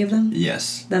with any of them?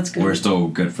 Yes. That's good. We're still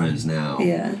good friends now.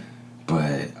 Yeah.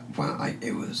 But,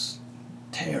 it was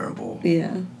terrible.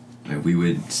 Yeah. Like, we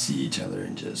would see each other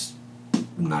and just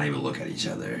not even look at each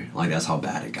other. Like, that's how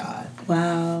bad it got.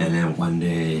 Wow. And then one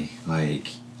day, like,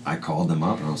 I called them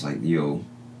up and I was like, yo...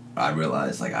 I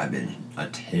realized, like, I've been a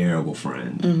terrible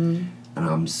friend. Mm-hmm. And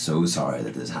I'm so sorry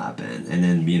that this happened. And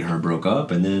then me and her broke up,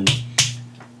 and then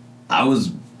I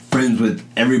was friends with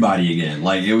everybody again.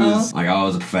 Like, it was, like, I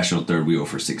was a professional third wheel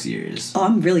for 6 years. Oh,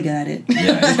 I'm really good at it.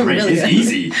 Yeah, it's great. Really it's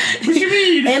easy. What do you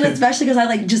mean? And especially because I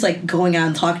like just, like, going out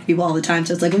and talking to people all the time.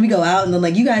 So it's like, when we go out, and then,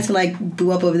 like, you guys can, like,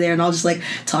 boo up over there, and I'll just, like,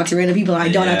 talk to random people, and I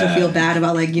don't have to feel bad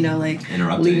about, like,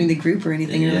 like, leaving the group or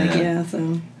anything. Yeah. Or,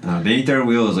 so... being third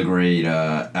wheel is a great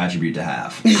attribute to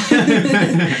have.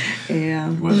 Yeah.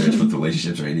 Whether it's with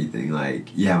relationships or anything.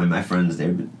 Like, my friends,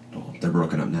 they're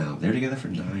broken up now. They're together for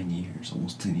 9 years,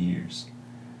 almost 10 years.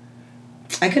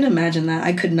 I couldn't imagine that.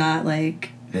 I could not,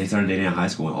 like... They started dating in high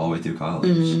school and all the way through college.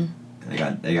 Mm-hmm.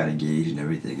 And they got engaged and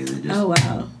everything. And they just... Oh,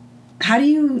 wow. How do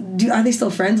you... Are they still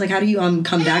friends? Like, how do you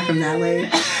come back from that?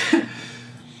 Like...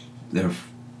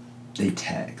 They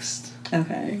text.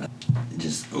 Okay.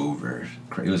 Just over.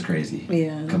 It was crazy.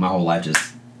 Yeah. Because my whole life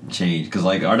just changed. Because,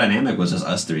 like, our dynamic was just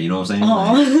us three. You know what I'm saying?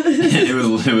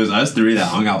 Like, it was us three that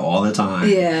hung out all the time.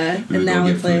 Yeah. We would go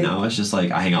get food. Now it's just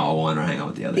like I hang out with one or hang out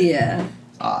with the other. Yeah.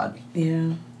 It's odd.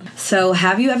 Yeah. So,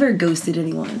 have you ever ghosted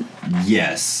anyone?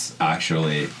 Yes,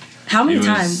 actually. How many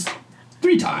times?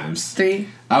 3 times. 3?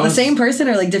 The same person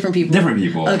or like different people? Different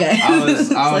people. Okay. I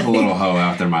was a little hoe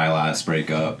after my last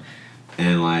breakup,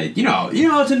 and like you know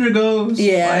how Tinder goes.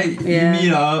 Yeah. Like, you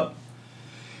meet up,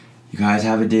 you guys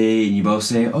have a date, and you both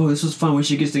say, "Oh, this was fun. We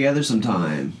should get together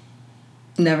sometime."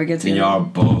 Never get together. And y'all are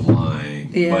both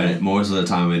lying. Yeah. But most of the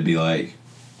time it'd be like,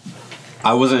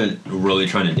 I wasn't really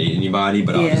trying to date anybody,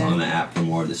 but I was on the app for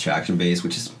more distraction based,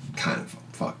 which is kind of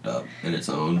fucked up in its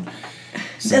own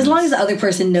sense. As long as the other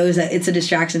person knows that it's a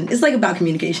distraction, it's like about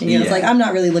communication. You know, it's like I'm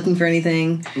not really looking for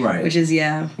anything. Right. Which is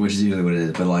usually what it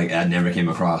is. But like that never came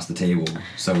across the table.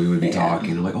 So we would be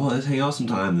talking and like, oh, let's hang out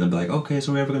sometime, and they'd be like, okay,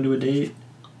 so we're ever gonna do a date?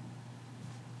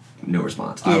 No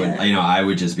response. Yeah. I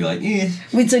would just be like, eh.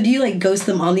 Wait, so do you like ghost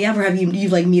them on the app, or have you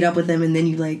like meet up with them and then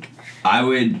you like? I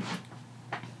would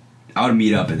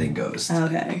meet up and then ghost.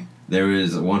 Okay. There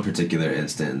was one particular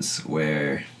instance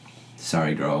where,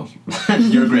 sorry girl,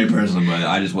 you're a great person, but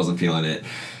I just wasn't feeling it.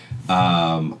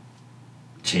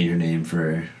 Change your name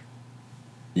for,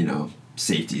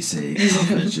 safety's sake,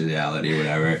 confidentiality,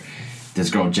 whatever. This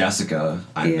girl Jessica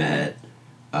I met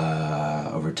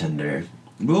over Tinder.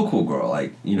 Real cool girl,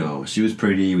 like, she was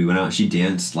pretty. We went out, she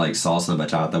danced like salsa and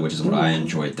bachata, which is what I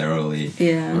enjoyed thoroughly.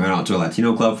 Yeah. We went out to a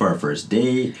Latino club for our first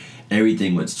date.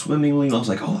 Everything went swimmingly. I was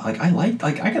like, oh, like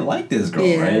I could like this girl,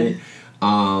 right?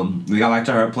 We got back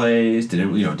to her place,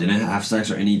 didn't have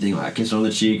sex or anything. Like, I kissed her on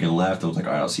the cheek and left. I was like,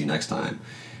 all right, I'll see you next time.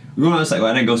 We went on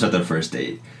I didn't go start the first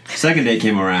date. Second date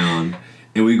came around.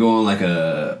 And we go on like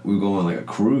a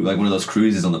cruise, like one of those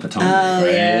cruises on the Potomac,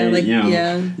 right?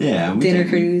 Yeah. Dinner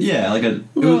cruise. Yeah, like it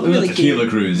was a tequila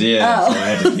cruise, yeah. So I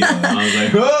had tequila, and I was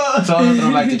like, oh! So I was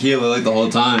throwing back tequila like the whole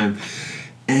time,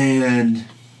 and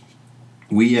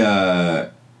we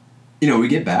we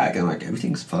get back and like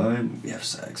everything's fine, we have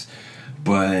sex,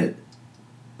 but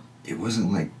it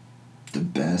wasn't like the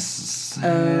best sex,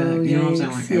 you know what I'm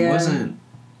saying? Like it wasn't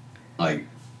like.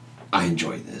 I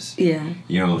enjoyed this. Yeah.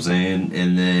 You know what I'm saying?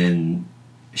 And then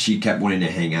she kept wanting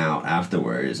to hang out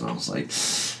afterwards, and I was like,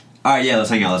 all right, yeah, let's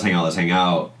hang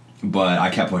out. But I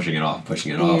kept pushing it off to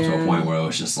a point where it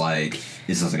was just like,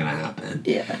 this isn't going to happen.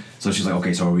 Yeah. So she's like,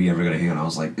 okay, so are we ever going to hang out? And I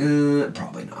was like,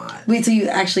 probably not. Wait, so you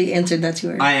actually answered that to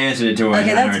her? I answered it to her.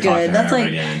 Okay, that's good. That's like...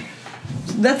 Again.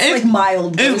 That's like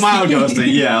mild ghosting. It's mild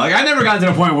ghosting, yeah. Like, I never got to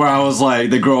the point where I was like,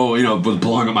 the girl, was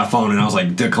blowing up my phone and I was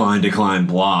like, decline,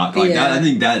 block. Like, I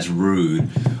think that's rude.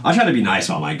 I try to be nice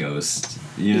about my ghosts,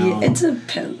 Yeah, it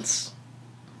depends.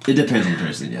 It depends on the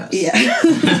person, yes. Yeah.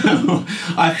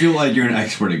 I feel like you're an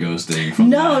expert at ghosting.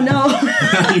 No.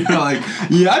 You're like,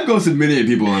 I've ghosted many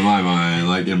people in my mind,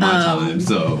 like, in my time,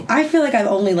 so. I feel like I've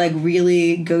only, like,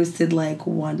 really ghosted, like,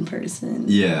 one person.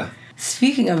 Yeah.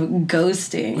 Speaking of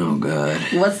ghosting. Oh, God.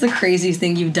 What's the craziest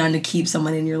thing you've done to keep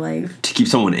someone in your life? To keep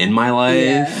someone in my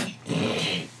life?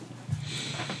 Yeah.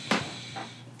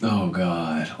 Oh,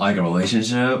 God. Like a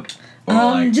relationship? Or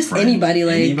like just friends? anybody.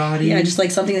 Like, anybody? Yeah, just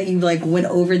like something that you, like, went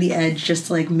over the edge just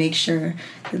to, like, make sure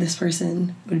that this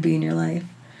person would be in your life.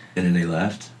 And then they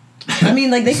left? I mean,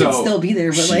 like, they could still be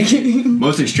there, but, like...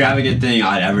 Most extravagant thing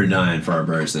I'd ever done for a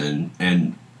person,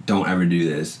 and don't ever do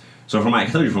this. So for my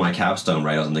capstone,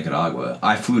 right, I was in Nicaragua.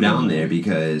 I flew down there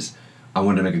because I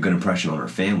wanted to make a good impression on her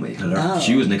family.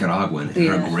 She was Nicaraguan, and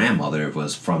her grandmother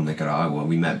was from Nicaragua.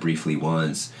 We met briefly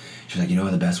once. She was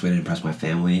like, the best way to impress my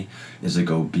family is to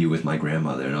go be with my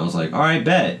grandmother. And I was like, all right,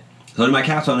 bet. So I did my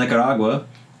capstone in Nicaragua,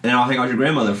 and I'll hang out with your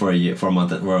grandmother for a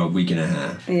month or a week and a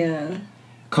half. Yeah.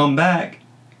 Come back.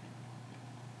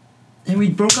 And we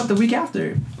broke up the week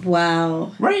after.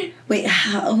 Wow. Right? Wait,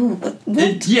 how?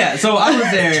 What? So I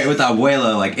was there with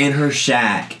Abuela, like, in her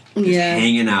shack, just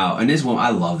hanging out. And this woman, I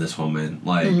love this woman.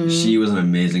 Like, she was an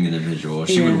amazing individual.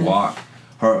 She would walk,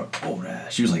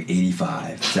 she was like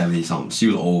 85, 70 something. She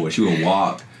was old. She would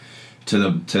walk to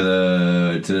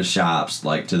the shops,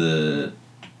 like, to the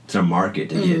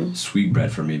market to get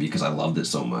sweetbread for me because I loved it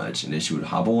so much. And then she would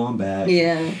hobble on back.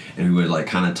 Yeah. And we would, like,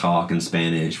 kind of talk in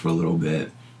Spanish for a little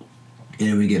bit. And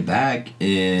then we get back,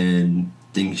 and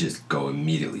things just go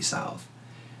immediately south.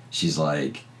 She's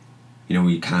like,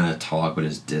 we kind of talk, but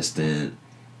it's distant.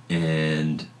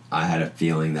 And I had a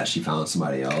feeling that she found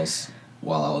somebody else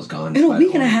while I was gone. In a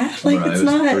week and a half? Like, it's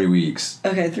not... 3 weeks.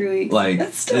 Okay, 3 weeks. Like,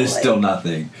 it's still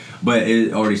nothing. But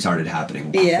it already started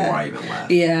happening before I even left.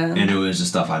 Yeah. And it was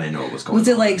just stuff I didn't know what was going on. Was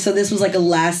it like, so this was like a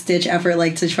last-ditch effort,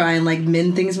 like, to try and, like,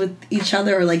 mend things with each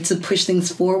other, or, like, to push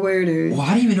things forward, or... Well,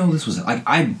 I didn't even know this was... Like,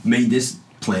 I made this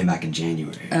plan back in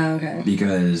January. Oh, okay.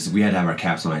 Because we had to have our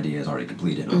capstone ideas already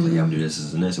completed. And I was like, I'm doing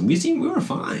this and this. And we were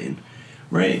fine.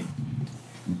 Right?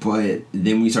 But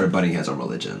then we started butting heads on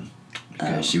religion.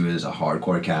 because she was a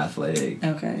hardcore Catholic.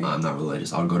 Okay. I'm not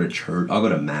religious. I'll go to church. I'll go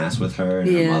to mass with her and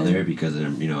her mother because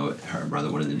her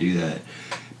brother wanted to do that.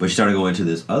 But she started going to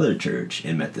this other church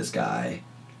and met this guy.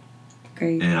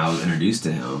 Great. And I was introduced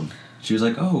to him. She was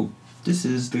like, "Oh, this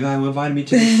is the guy who invited me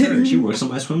to the church. He works on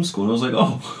my swim school." And I was like,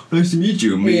 "Oh, nice to meet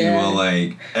you." Meanwhile,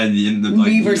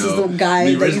 me versus the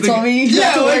guy that you told me.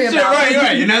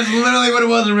 Right. And that's literally what it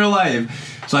was in real life.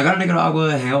 So I got to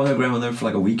Nicaragua, hang out with my grandmother for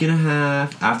like a week and a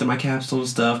half after my capstone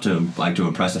stuff to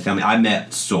impress the family. I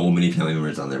met so many family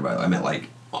members down there, by the way. I met like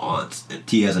aunts and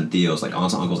tias and tios, like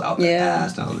aunts and uncles out there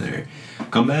ass down there.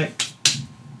 Come back.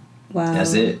 Wow.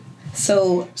 That's it.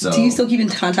 So, do you still keep in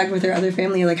contact with her other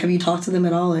family? Like, have you talked to them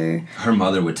at all, or? Her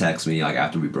mother would text me like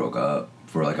after we broke up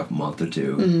for like a month or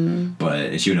two,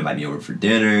 but she would invite me over for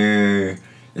dinner.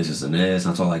 This and this.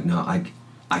 And I told her like, no, I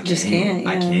just can't.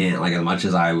 I can't. Like, as much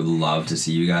as I would love to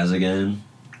see you guys again,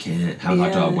 can't. Haven't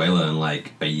talked to Abuela in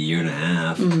like a year and a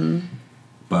half.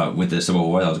 But with the civil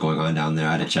war that was going on down there,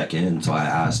 I had to check in. So I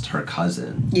asked her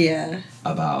cousin.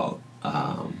 About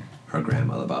her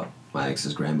grandmother, about my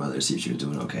ex's grandmother, see if she was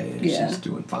doing okay. And she's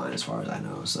doing fine as far as I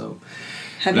know. So.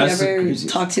 Have you ever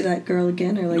talked to that girl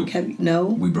again, or like no?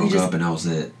 We broke up and that was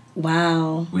it.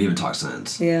 Wow. We haven't talked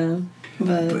since. Yeah,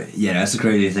 but yeah, that's the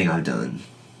crazy thing I've done.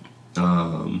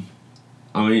 I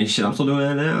mean, shit, I'm still doing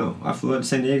that now. I flew out to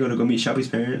San Diego to go meet Shelby's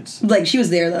parents. Like, she was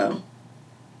there, though?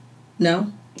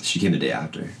 No? She came the day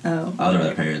after. Oh. Other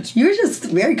other parents. You were just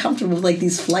very comfortable with, like,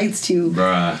 these flights to...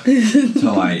 Bruh.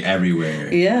 To, like,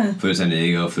 everywhere. Yeah. Flew to San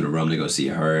Diego, flew to Rome to go see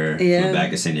her. Yeah. Flew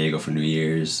back to San Diego for New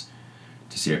Year's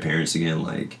to see her parents again.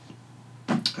 Like,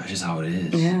 that's just how it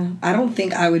is. Yeah. I don't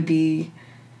think I would be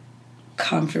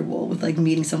comfortable with, like,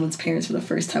 meeting someone's parents for the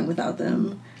first time without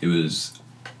them. It was...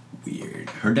 weird.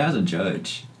 Her dad's a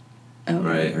judge. Oh.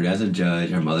 Right? Her dad's a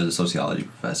judge. Her mother's a sociology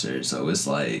professor. So it's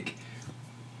like,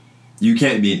 you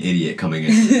can't be an idiot coming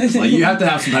into this. Like, you have to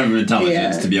have some type of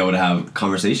intelligence to be able to have a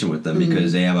conversation with them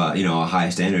because they have a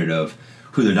high standard of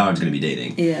who their daughter's going to be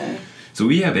dating. Yeah. So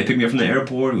they picked me up from the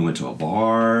airport. We went to a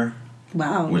bar.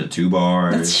 Wow. Went to 2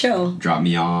 bars. That's chill. Dropped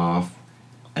me off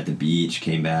at the beach.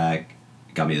 Came back.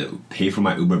 Got me to pay for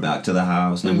my Uber back to the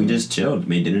house. And then we just chilled.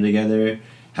 Made dinner together.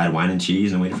 Had wine and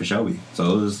cheese and waited for Shelby.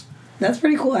 So it was... That's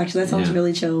pretty cool, actually. That sounds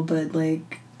really chill, but,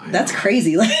 like, that's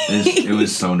crazy. Like, it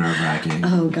was so nerve-wracking.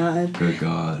 Oh, God. Good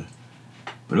God.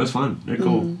 But it was fun. They're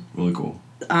cool. Really cool.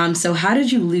 So how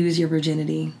did you lose your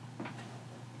virginity?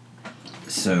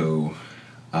 So,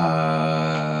 what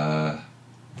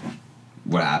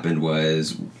happened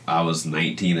was I was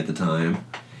 19 at the time,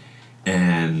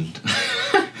 and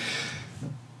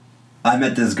I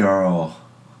met this girl...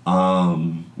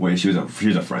 where she was a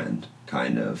friend,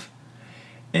 kind of,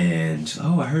 and she's,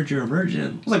 "Oh, I heard you're a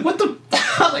virgin." I was like, "What the?"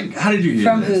 I was like, "How did you hear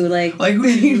From this?" who? Like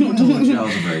who told you I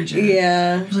was a virgin?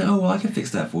 Yeah. I was like, "Oh, well, I can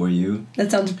fix that for you." That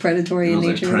sounds predatory in nature.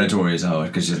 I was like, predatory as hell,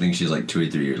 because she thinks she's like 2 or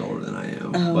 3 years older than I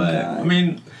am. Oh, but God. I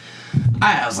mean,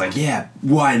 I was like, "Yeah,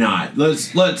 why not?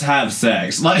 Let's have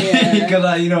sex." Like,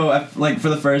 because like for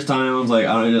the first time, I was like,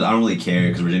 I don't really care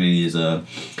because virginity is a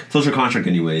social construct,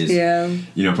 anyways. Yeah.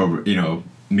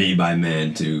 Made by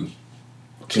men to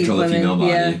control the female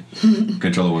body,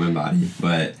 control the woman body.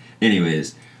 But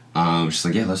anyways, she's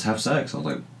like, "Yeah, let's have sex." I was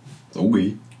like,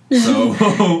 "Okay." So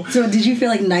So did you feel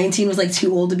like 19 was like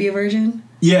too old to be a virgin?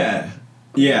 Yeah,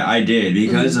 I did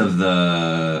because of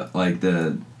the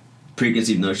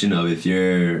preconceived notion of if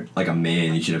you're like a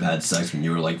man, you should have had sex when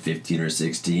you were like 15 or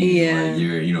 16. Yeah. Like,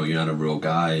 you're not a real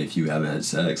guy if you haven't had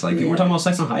sex. Like we're talking about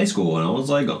sex in high school, and I was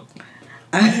like,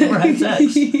 I've never had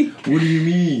sex. What do you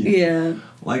mean? Yeah.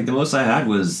 Like, the most I had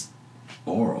was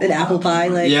oral. An apple pie,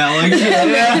 like... Yeah, like,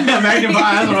 American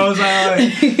pie, that's what I was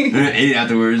like. And I ate it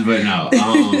afterwards, but no.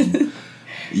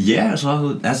 Yeah,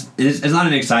 so it's not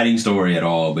an exciting story at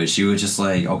all, but she was just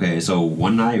like, okay, so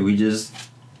one night we just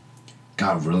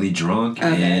got really drunk.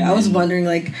 Okay, I was wondering,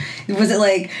 like, was it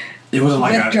like... It wasn't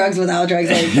like... With drugs, without drugs,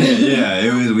 like... Yeah,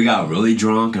 it was, we got really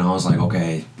drunk, and I was like,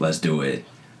 okay, let's do it.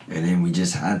 And then we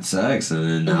just had sex, and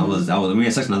then that was we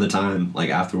had sex another time, like,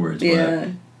 afterwards. Yeah.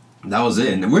 But that was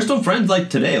it. And we're still friends, like,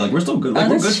 today. Like, we're still good. Like,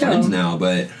 we're good friends now.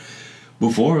 But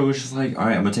before, it was just like, all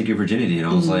right, I'm going to take your virginity. And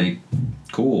I was like,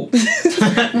 cool. Was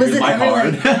it my ever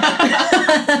card.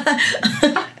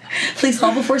 Like... Please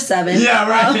call before 7. Yeah,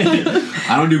 right.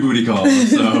 I don't do booty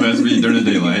calls, so it has to be during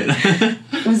the daylight.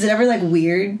 Was it ever, like,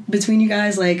 weird between you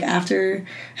guys, like, after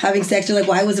having sex? You're like,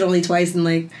 why was it only twice? And,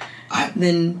 like,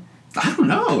 then... I don't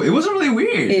know. It wasn't really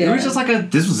weird. Yeah. It was just like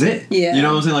this was it. Yeah. You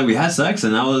know what I'm saying? Like, we had sex,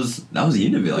 and that was the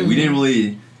end of it. Like, we didn't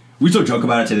really... We still joke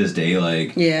about it to this day,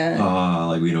 like... Yeah.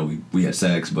 Like, we had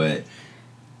sex, but...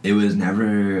 it was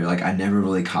never, like, I never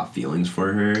really caught feelings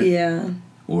for her. Yeah.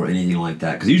 Or anything like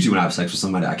that. Because usually when I have sex with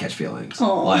somebody, I catch feelings.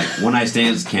 Aww. Like, one-night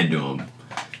stands, can't do them.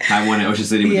 I went to Ocean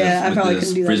City with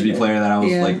this Frisbee player that I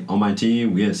was, like, on my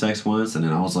team. We had sex once, and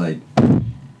then I was like,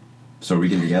 so are we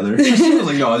getting together? She was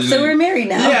like, no. So we're married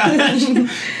now. Yeah.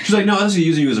 She's like, no, I was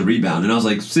using you as a rebound. And I was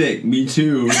like, sick, me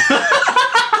too.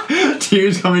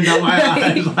 Tears coming down my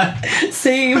eyes. Like,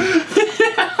 same.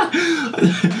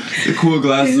 The cool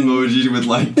glasses emoji with,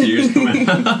 like, tears coming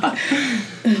out.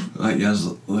 Like, that's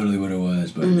literally what it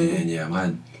was. But, man, yeah,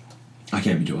 I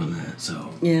can't be doing that,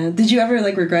 so. Yeah. Did you ever,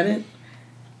 like, regret it?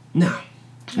 No.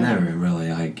 Never, really.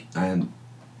 Like I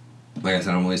said,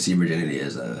 I don't really see virginity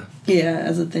as a... Yeah,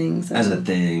 as a thing. So. As a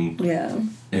thing. Yeah.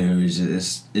 And it was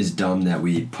just, it's dumb that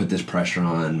we put this pressure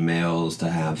on males to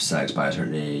have sex by a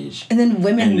certain age. And then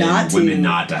women not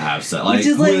to have sex. Like,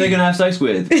 who are they going to have sex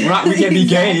with? We can't be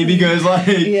gay because, like...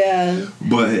 Yeah.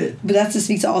 But that's to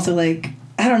speak to also, like...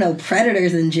 I don't know,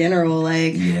 predators in general.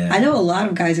 Like, I know a lot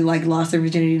of guys who, like, lost their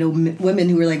virginity to women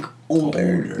who were, like,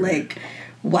 older. Like,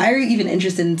 why are you even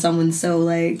interested in someone so,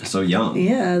 like... So young.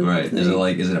 Yeah. Right.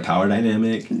 Like, is it a power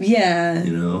dynamic? Yeah.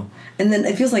 You know? And then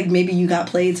it feels like maybe you got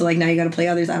played, so, like, now you got to play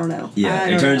others. I don't know. Yeah,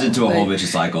 it turns into a whole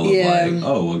vicious cycle of, like,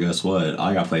 oh, well, guess what?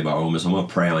 I got played by a woman, so I'm going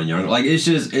to prey on younger... Like, it's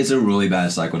a really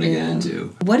bad cycle to get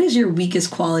into. What is your weakest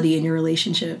quality in your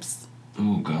relationships?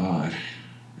 Oh, God.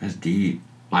 That's deep.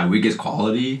 My weakest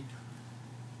quality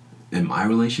in my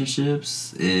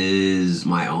relationships is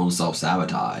my own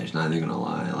self-sabotage, not even gonna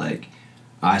lie. Like,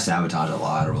 I sabotage a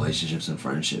lot of relationships and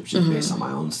friendships just based on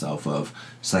my own self of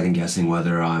second-guessing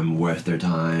whether I'm worth their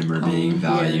time or being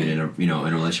valued in a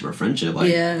relationship or friendship.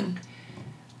 Like,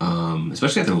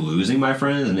 especially after losing my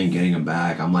friends and then getting them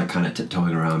back, I'm, like, kind of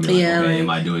tiptoeing around being like, okay, am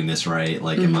I doing this right?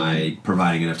 Like, am I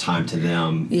providing enough time to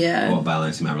them while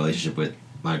balancing my relationship with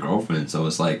my girlfriend? So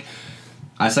it's like...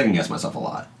 I second-guess myself a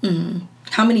lot. Mm-hmm.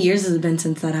 How many years has it been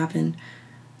since that happened?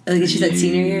 Like, she said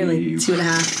senior year? Like,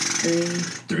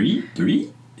 2.5, 3?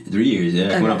 3 years, yeah.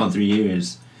 Okay. Coming up on 3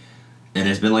 years. And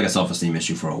it's been, like, a self-esteem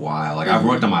issue for a while. Like, I've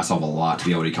worked on myself a lot to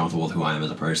be able to be comfortable with who I am as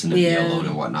a person, to be alone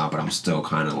and whatnot, but I'm still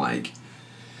kind of, like,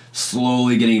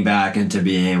 slowly getting back into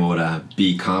being able to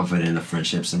be confident in the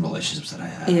friendships and relationships that I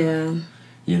have. Yeah.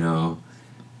 You know?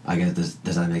 I guess,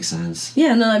 does that make sense?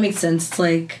 Yeah, no, that makes sense. It's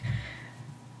like...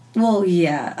 Well,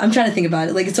 yeah. I'm trying to think about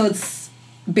it. Like, so it's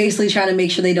basically trying to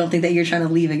make sure they don't think that you're trying to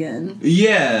leave again.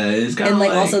 Yeah, it's kind of like...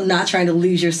 And, like, also not trying to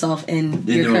lose yourself in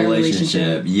your current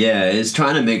relationship. Yeah, it's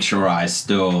trying to make sure it's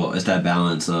that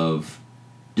balance of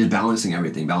just balancing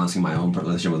everything. Balancing my own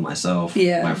relationship with myself,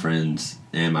 my friends,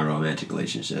 and my romantic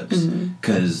relationships.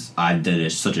 Because I did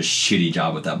such a shitty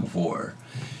job with that before.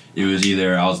 It was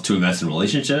either I was too invested in a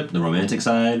relationship, the romantic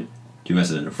side, too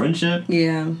invested in a friendship,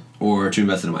 or too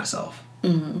invested in myself.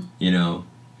 You know,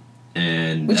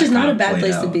 and which is not a bad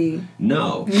place to be.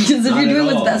 No, because if you're doing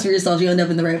what's best for yourself, you end up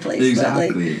in the right place.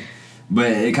 Exactly, but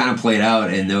it kind of played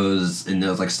out in those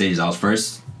like stages. I was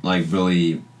first like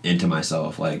really into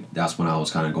myself. Like that's when I was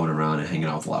kind of going around and hanging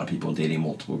out with a lot of people, dating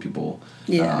multiple people.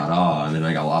 And then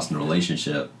I got lost in a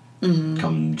relationship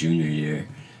come junior year,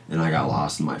 and I got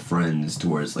lost in my friends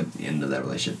towards like the end of that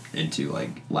relationship into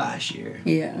like last year.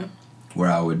 Yeah,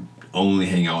 where I would only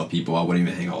hang out with people. I wouldn't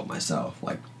even hang out with myself.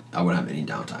 Like, I wouldn't have any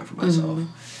downtime for myself,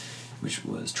 which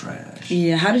was trash.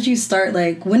 Yeah, how did you start,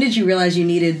 like, when did you realize you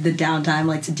needed the downtime,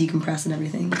 like, to decompress and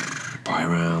everything? Probably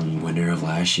around winter of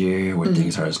last year, where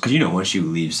things started, because, you know, once you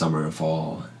leave summer and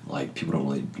fall, like, people don't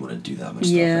really want to do that much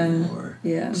stuff anymore.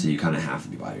 Yeah. So you kind of have to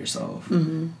be by yourself.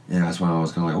 And that's when I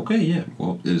was kind of like, okay, yeah,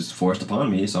 well, it's forced upon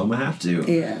me, so I'm going to have to.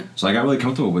 Yeah. So I got really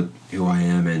comfortable with who I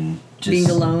am and just...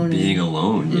 Being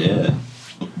alone. Yeah.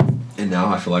 And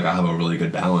now I feel like I have a really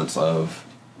good balance of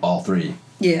all three.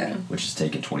 Yeah. Which has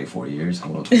taken 24 years.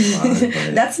 I'm on 25.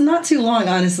 But that's not too long,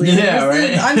 honestly. Yeah,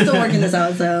 right? I'm still working this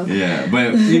out, so. Yeah,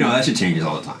 but, you know, that shit changes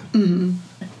all the time.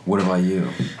 What about you?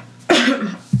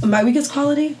 My weakest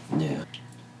quality? Yeah.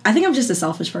 I think I'm just a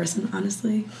selfish person,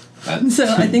 honestly. So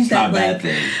I think that, like... Not a bad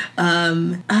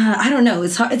thing. I don't know.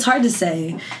 It's hard to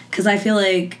say, because I feel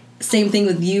like... Same thing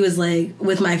with you is like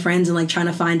with my friends and like trying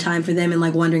to find time for them and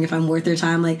like wondering if I'm worth their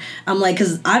time. Like I'm like,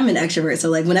 because I'm an extrovert, so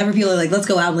like whenever people are like, let's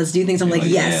go out and let's do things, I'm like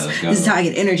yes, this is how I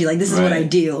get energy. Like this is what I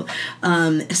do.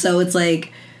 So it's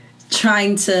like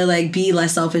trying to like be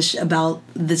less selfish about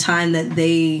the time that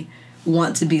they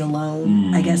want to be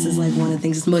alone. I guess is like one of the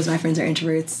things. Most of my friends are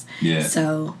introverts. Yeah.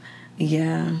 So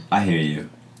yeah. I hear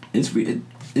you. It's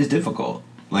difficult.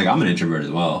 Like I'm an introvert as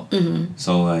well.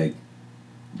 So like.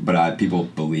 But people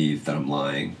believe that I'm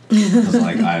lying. Because,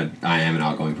 like, I am an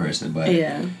outgoing person. But,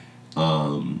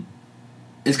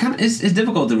 it's kind of it's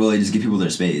difficult to really just give people their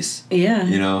space. Yeah.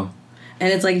 You know.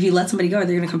 And it's like if you let somebody go,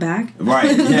 they're gonna come back.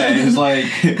 Right. Yeah. It's like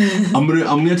I'm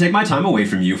gonna take my time away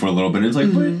from you for a little bit. It's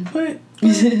like, but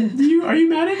are you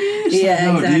mad at me? It's Yeah. like,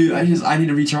 no, Exactly. dude. I need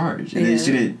to recharge. And it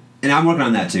shouldn't. And I'm working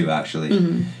on that too,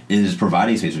 actually. Is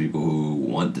providing space for people who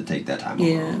want to take that time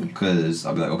alone. Because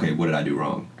I'll be like, okay, what did I do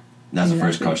wrong? And that's the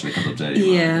first question that comes up to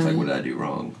anyone. Yeah. It's like, what did I do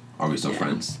wrong? Are we still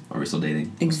friends? Are we still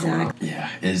dating? Exactly. Yeah,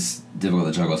 it's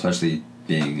difficult to juggle, especially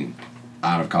being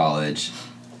out of college.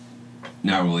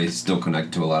 Not really still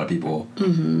connected to a lot of people.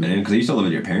 And because you still live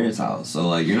at your parents' house. So,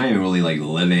 like, you're not even really, like,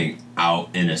 living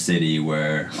out in a city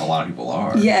where a lot of people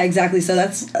are. Yeah, exactly. So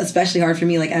that's especially hard for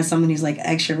me, like, as someone who's, like,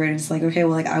 extroverted. It's like, okay,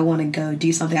 well, like, I want to go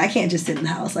do something. I can't just sit in the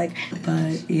house. Like,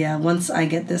 but, yeah, once I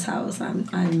get this house, I'm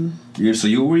So,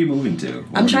 where are you moving to?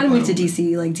 I'm trying to move to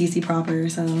D.C., like, D.C. proper,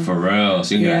 so. For real?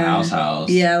 So, you can get a house.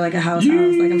 Yeah, like, a house.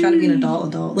 Like, I'm trying to be an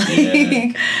adult. Like,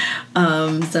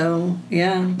 Yeah. So,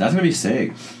 yeah. That's gonna be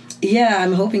sick. Yeah,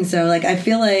 I'm hoping so. Like, I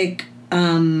feel like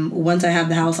once I have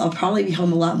the house, I'll probably be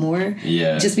home a lot more.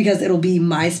 Yeah. Just because it'll be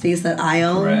my space that I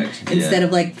own. Correct. Instead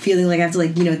of, like, feeling like I have to,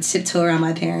 like, tiptoe around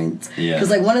my parents. Yeah.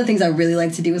 Because, like, one of the things I really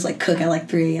like to do is, like, cook at, like,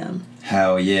 3 a.m.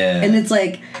 Hell yeah. And it's,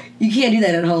 like, you can't do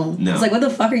that at home. No. It's like, what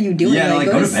the fuck are you doing? Yeah, like,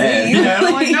 go to bed. sleep. Yeah,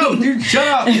 I'm like, no, dude, shut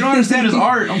up. You don't understand his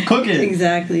art. I'm cooking.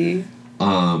 Exactly.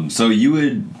 So you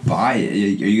would buy it.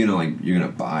 Are you gonna you're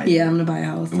gonna buy it? Yeah, I'm gonna buy a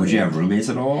house. Would you have roommates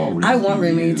at all? Or would I it want be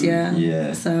roommates, you? yeah.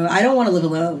 Yeah. So I don't want to live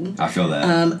alone. I feel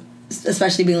that.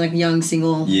 Especially being like a young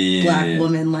single black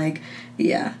woman, like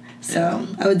So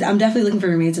I'm definitely looking for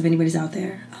roommates if anybody's out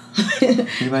there.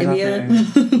 Anybody's out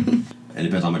there? It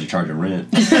depends how much you charge in rent.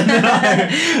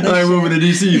 I'm moving to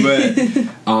DC, but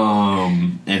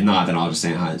if not, then I'll just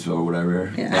stay in Hyattsville or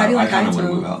whatever. Yeah. How do you like I kind of want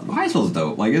to Hyattsville? move out. Hyattsville's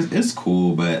dope. Like it's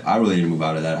cool, but I really need to move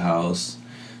out of that house.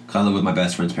 Cause I live with my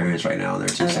best friend's parents right now and their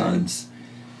two sons.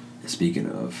 Speaking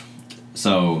of,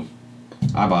 so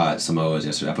I bought Samoas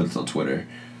yesterday. I put this on Twitter.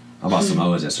 I bought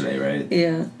Samoas yesterday, right?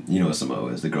 Yeah. You know what Samoa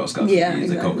is? The Girl Scout Yeah,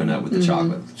 cookies, exactly. the coconut with the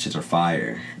chocolate. Shits are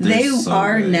fire. They They're so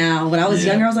are good. now. When I was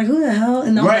younger, I was like, who the hell?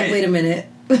 And I was like, wait a minute.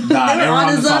 Nah, they were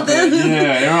on something.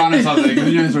 Yeah, they were on something.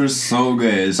 These were so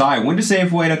good. So I went to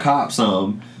Safeway to cop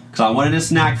some because I wanted a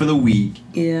snack for the week.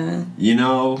 Yeah. You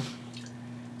know?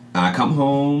 And I come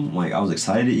home, like, I was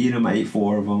excited to eat them. I ate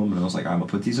 4 of them. And I was like, I'm going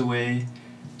to put these away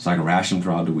so I can ration them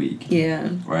throughout the week. Yeah.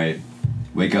 Right?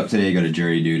 Wake up today, go to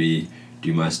jury duty,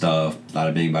 do my stuff,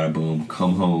 bada bing, bada boom,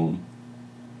 come home.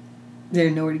 They're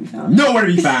nowhere to be found. Nowhere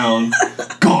to be found.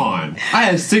 Gone. I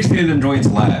had 16 of them joints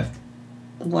left.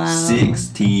 Wow.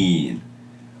 16.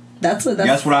 That's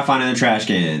Guess what I found in the trash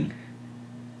can?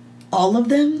 all of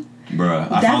them? Bruh.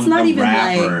 I That's found not the even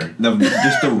wrapper.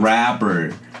 Just the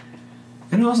wrapper.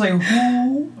 And I was like,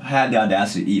 who had the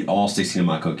audacity to eat all 16 of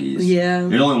my cookies? Yeah.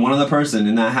 There's only one other person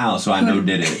in that house who I know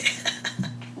did it.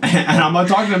 And I'm going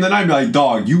to talk to them tonight and be like,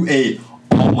 dog, you ate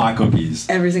all my cookies.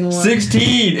 Every single one.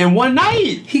 16 in one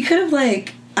night. He could have,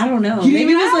 like, I don't know. He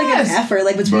Maybe it was didn't like ask. an effort,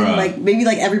 like between like maybe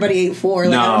like everybody ate 4.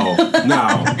 Like,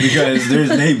 No, because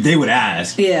they would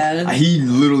ask. Yeah. He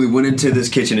literally went into this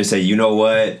kitchen and said, you know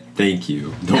what? Thank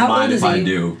you. Don't How mind old if is I he?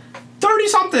 do.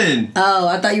 30-something. Oh,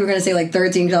 I thought you were gonna say like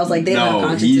 13 because I was like, they don't have No,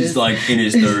 consciences. he's like in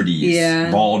his 30s. Yeah.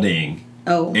 Balding.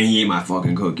 Oh. And he ate my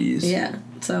fucking cookies. Yeah.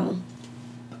 So.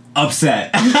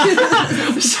 Upset.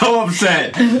 So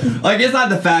upset. Like, it's not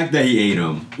the fact that he ate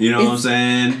them. You know what I'm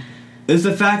saying? It's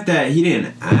the fact that he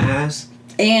didn't ask.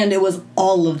 And it was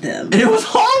all of them. And it was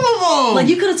all of them. Like,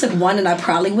 you could have took one and I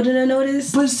probably wouldn't have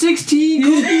noticed. But 16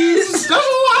 cookies? That's a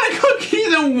lot of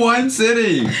cookies in one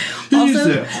sitting.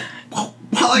 Also,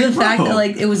 like, the fact that,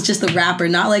 like, it was just the wrapper,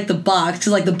 not, like, the box.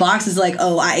 Because, like, the box is like,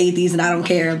 oh, I ate these and I don't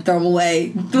care. Throw them away.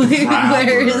 Where's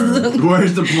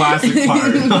the plastic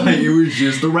part? Like, it was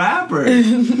just the wrapper.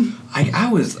 So I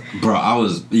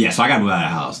got to move out of the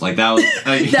house. Like, that was...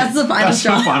 Like, that's the final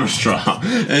straw. That's the final straw.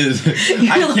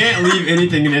 I can't leave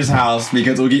anything in this house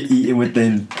because it'll get eaten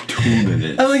within 2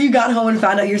 minutes. Oh, like, you got home and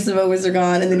found out your Samoas are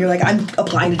gone, and then you're like, I'm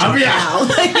applying to job now.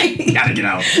 Gotta get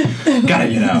out. Gotta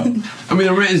get out. I mean,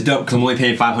 the rent is dope because I'm only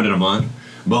paying $500 a month,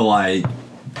 but, like,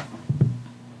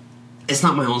 it's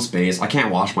not my own space. I can't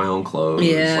wash my own clothes.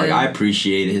 Yeah. Like, I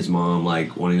appreciate his mom,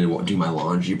 like, wanting to do my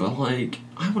laundry, but, like,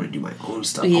 I want to do my own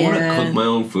stuff. Yeah. I want to cook my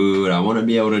own food. I want to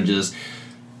be able to just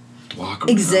walk around.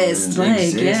 Exist.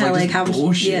 Yeah, like how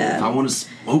bullshit. yeah. If I want to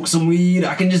smoke some weed,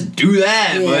 I can just do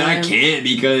that, but I can't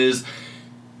because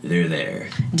they're there.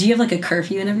 Do you have, like, a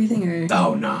curfew and everything, or?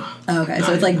 Oh, nah. Oh, okay,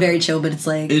 so it's, like, very chill, but it's,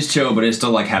 like... It's chill, but it's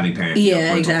still, like, having parents.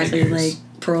 Yeah, exactly, like,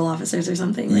 parole officers or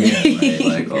something. Yeah,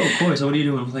 like, oh, Coye, so what are you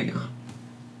doing? I'm like,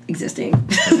 existing.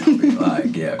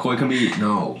 like, yeah, Coye, come eat.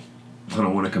 No. I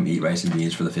don't want to come eat rice and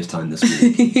beans for the 5th time this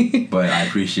week. But I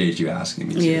appreciate you asking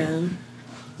me to.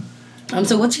 Yeah.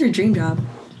 So what's your dream job?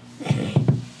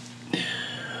 It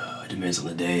depends on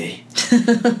the day.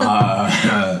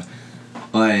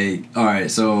 Alright,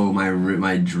 so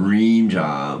my dream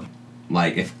job,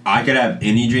 like, if I could have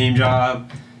any dream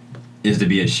job, is to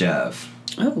be a chef.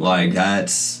 Oh. Like,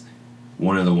 that's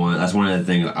one of the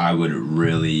things I would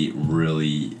really,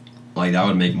 really, like, that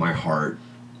would make my heart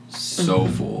so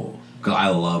full. Because I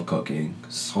love cooking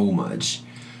so much.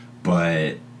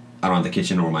 But I don't have the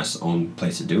kitchen or my own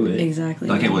place to do it. Exactly.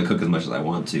 So I can't really cook as much as I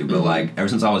want to. But, like, ever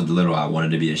since I was little, I wanted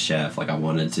to be a chef. Like, I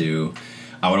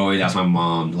would always ask my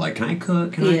mom, like, can I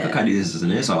cook? Can I cook? Can I do this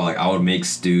and this? So, like, I would make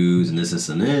stews and this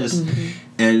and this.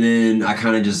 And then I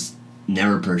kind of just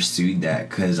never pursued that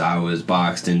because I was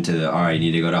boxed into all right, you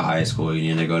need to go to high school,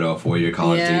 you need to go to a 4-year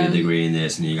college to get a degree in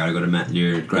this, and you got to go to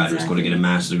your graduate school to get a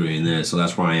master's degree in this. So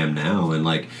that's where I am now. And,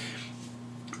 like,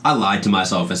 I lied to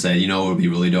myself and said, it would be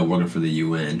really dope working for the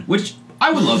UN, which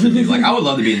I would love to do. Like, I would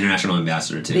love to be an international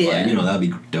ambassador too. Like, that would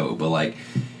be dope. But, like,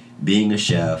 being a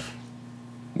chef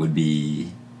would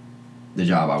be the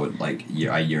job I would, like,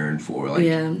 I yearn for.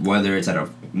 Like, whether it's at a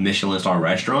Michelin star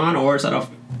restaurant or it's at a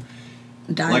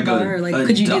dive bar,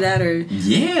 could you do that? Or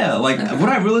what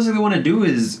I realistically want to do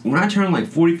is when I turn like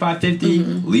 45, 50,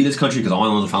 leave this country because all my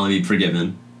loans will finally be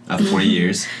forgiven after 20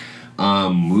 years.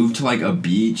 Move to, like, a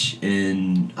beach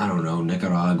in, I don't know,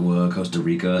 Nicaragua, Costa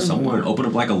Rica, somewhere, and open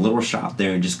up, like, a little shop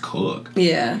there and just cook.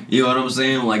 Yeah. You know what I'm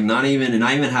saying? Like, not even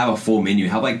have a full menu.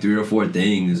 Have, like, 3 or 4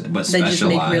 things, but specialize. They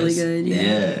just make really good,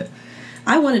 yeah.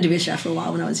 I wanted to be a chef for a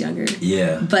while when I was younger.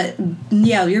 Yeah. But,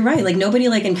 yeah, you're right. Like, nobody,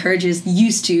 like,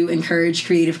 used to encourage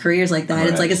creative careers like that.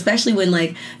 Correct. It's, like, especially when,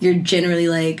 like, you're generally,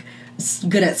 like,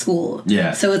 good at school.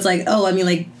 Yeah. So it's like,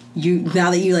 like,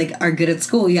 now that you, like, are good at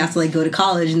school, you have to, like, go to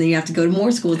college and then you have to go to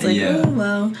more school. It's like, oh,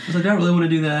 well. I was like, I really want to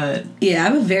do that. Yeah, I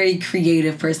have a very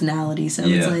creative personality, so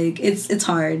it's like, it's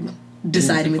hard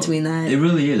deciding between that. It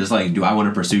really is. It's like, do I want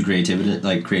to pursue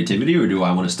creativity, or do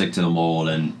I want to stick to the mold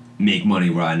and make money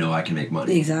where I know I can make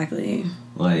money? Exactly.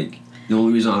 Like, the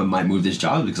only reason I might move this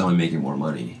job is because I'm making more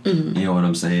money. You know what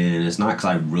I'm saying? And it's not because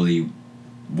I really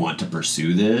want to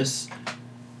pursue this.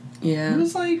 Yeah.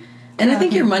 It's like... And I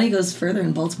think your money goes further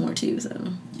in Baltimore, too, so...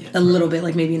 Yeah, a little bit,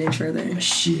 like maybe an inch further.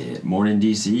 Shit. More in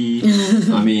D.C.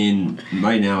 I mean,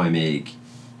 right now I make...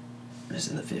 It's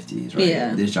in the 50s, right?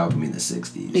 Yeah. This job would be in the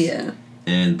 60s. Yeah.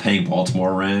 And paying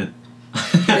Baltimore rent...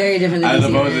 Very different than as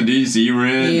opposed to D.C.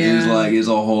 rent is like... It's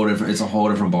a whole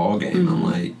different ball game. I'm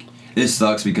like... This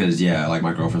sucks because, like,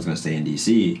 my girlfriend's going to stay in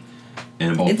D.C.,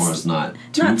 and Baltimore's not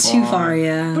too far.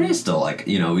 Yeah. But it's still, like,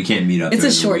 we can't meet up. It's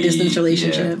a short-distance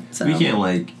relationship, so... We can't,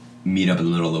 like... meet up in the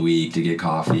middle of the week to get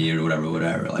coffee or whatever.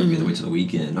 Like, we have to wait till the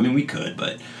weekend. I mean, we could,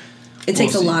 but... It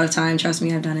takes a lot of time. Trust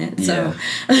me, I've done it. So.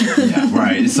 Yeah,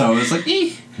 right. So it's like,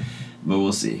 but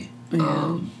we'll see.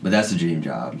 Yeah. But that's the dream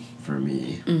job for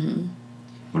me.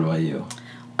 What about you?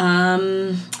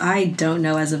 I don't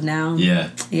know as of now. Yeah.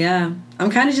 Yeah.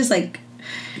 I'm kind of just, like...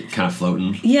 Kind of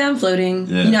floating. Yeah, I'm floating.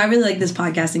 Yeah. I really like this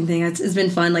podcasting thing. It's been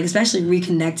fun, like, especially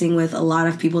reconnecting with a lot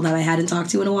of people that I hadn't talked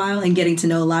to in a while and getting to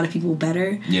know a lot of people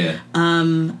better. Yeah.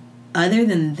 Other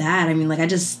than that, I mean, like, I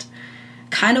just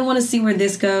kind of want to see where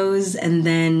this goes and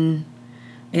then,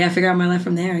 figure out my life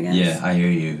from there, I guess. Yeah, I hear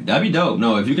you. That'd be dope.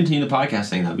 No, if you continue the podcast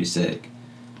thing, that'd be sick.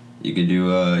 You could do,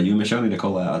 you and Michelle need to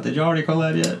collab. Did you already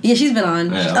collab yet? Yeah, she's been on.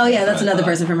 That's another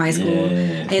person from high school.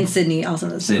 Yeah. And Sydney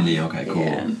also. Sydney, okay, cool.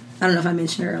 Yeah. I don't know if I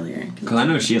mentioned her earlier. Because I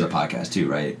know she has a podcast too,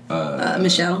 right?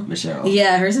 Michelle.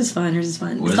 Yeah, hers is fun. It's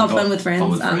called Fun with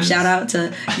Friends. Shout out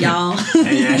to y'all.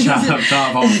 Shout out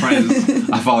to Fun with Friends.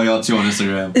 I follow y'all too on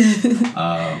Instagram.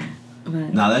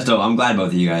 No, that's dope. I'm glad both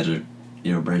of you guys are,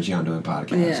 branching out and doing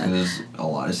podcasts. Because a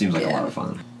lot. It seems like a lot of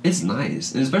fun. It's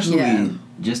nice, and especially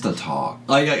just to talk.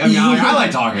 Like, I mean, I like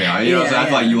talking. I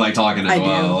feel like you like talking as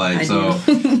well. Like, so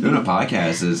doing a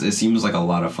podcast it seems like a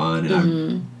lot of fun,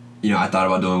 and I thought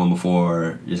about doing one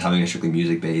before, just having it strictly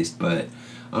music based, but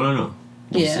I don't know.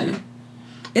 We'll see.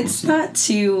 It's not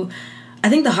too. I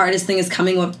think the hardest thing is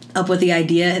coming up with the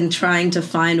idea and trying to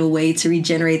find a way to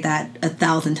regenerate that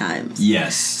 1,000 times.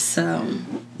 Yes.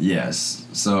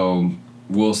 So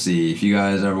we'll see. If you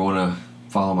guys ever want to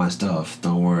follow my stuff,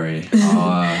 don't worry.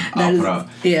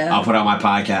 I'll put out my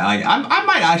podcast. Like, I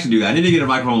might actually do that. I need to get a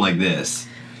microphone like this.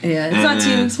 Yeah, it's not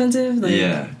too expensive. Like,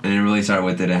 and then really start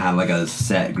with it and have, like, a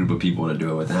set group of people to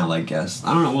do it with and have, like, guests.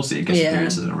 I don't know. We'll see. Guest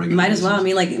appearances on a regular basis. Might as well. I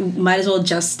mean, like, might as well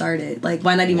just start it. Like,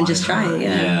 why not even just try it?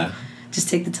 Yeah. Just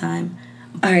take the time.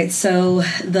 All right, so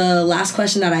the last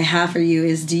question that I have for you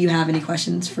is, do you have any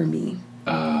questions for me?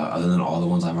 other than all the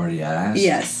ones I've already asked?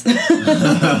 Yes.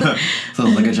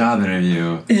 Sounds like a job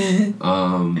interview.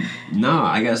 No,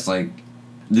 I guess, like,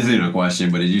 this isn't a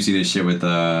question, but did you see this shit with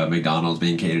McDonald's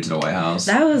being catered to the White House?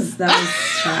 That was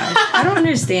trash. I don't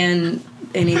understand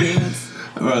anything that's...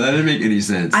 Bro, that didn't make any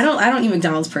sense. I don't eat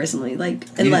McDonald's personally, like,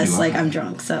 unless, like, I'm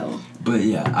drunk, so... But,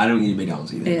 yeah, I don't eat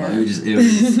McDonald's either. Yeah. It was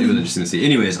interesting to see.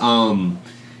 Anyways,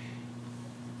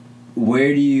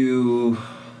 where do you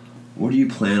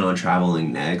plan on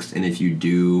traveling next? And if you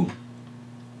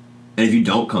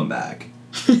don't come back,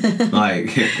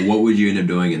 like, what would you end up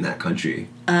doing in that country?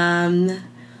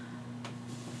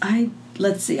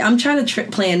 Let's see. I'm trying to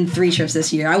plan 3 trips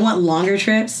this year. I want longer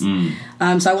trips. So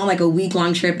I want like a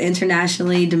week-long trip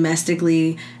internationally,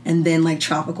 domestically, and then like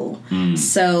tropical.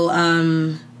 So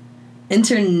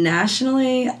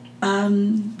internationally,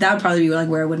 that would probably be like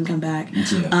where I wouldn't come back.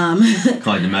 Yeah.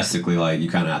 Like domestically, like you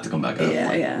kind of have to come back.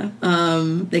 Yeah.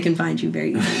 They can find you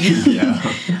very easily.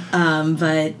 Yeah.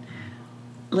 But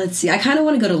let's see. I kind of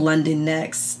want to go to London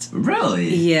next.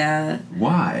 Really? Yeah.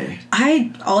 Why?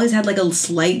 I always had like a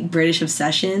slight British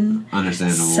obsession.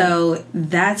 Understandable. So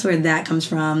that's where that comes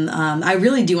from. I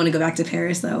really do want to go back to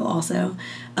Paris though also.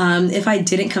 If I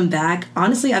didn't come back,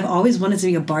 honestly, I've always wanted to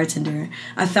be a bartender.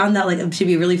 I found that like to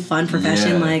be a really fun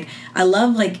profession. Yeah. Like I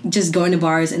love like just going to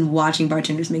bars and watching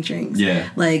bartenders make drinks. Yeah.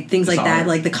 Like things like that, art.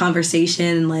 like the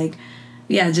conversation and like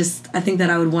just I think that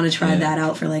I would want to try that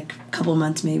out for like a couple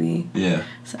months maybe. Yeah.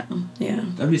 So, yeah.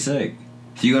 That'd be sick.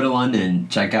 If you go to London,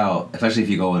 check out, especially if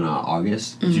you go in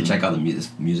August, you should check out the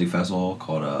music festival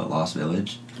called Lost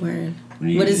Village. Word.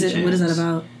 What is it? What is that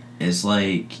about? It's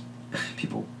like,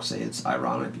 people say it's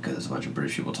ironic because it's a bunch of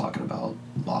British people talking about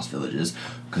lost villages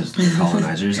because they're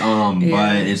colonizers.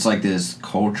 But it's like this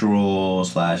cultural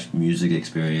 / music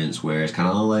experience where it's kind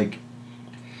of like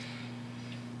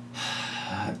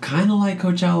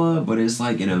Coachella, but it's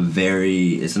like in a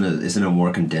it's in a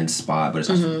more condensed spot, but it's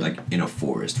also like in a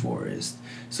forest.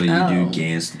 So you do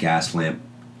gas lamp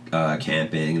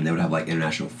camping, and they would have like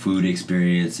international food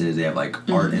experiences. They have like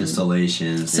art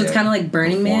installations. So it's kind of like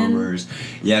Burning Man.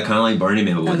 Yeah, kind of like Burning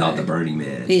Man, but without the Burning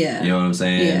Man. Yeah, you know what I'm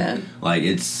saying? Yeah, like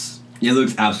it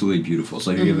looks absolutely beautiful.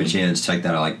 So if you have a chance, check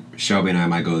that out. Like Shelby and I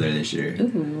might go there this year,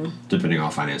 depending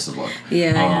on finances look.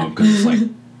 Yeah, because it's like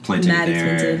plane ticket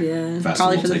there. Expensive, yeah. Festival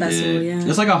Probably for the ticket. festival, yeah.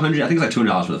 It's like $100. I think it's like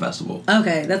 $200 for the festival.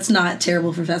 Okay, that's not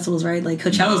terrible for festivals, right? Like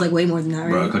Coachella's like way more than that, right?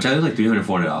 Bro, Coachella's like $300,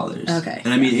 $400. Okay.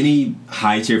 And I mean, any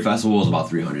high tier festival is about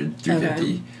 $300,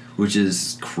 $350, which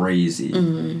is crazy.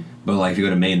 But like if you go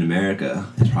to Made in America,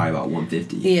 it's probably about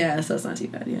 $150. Yeah, so it's not too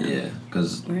bad. Yeah. Yeah,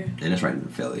 and it's right in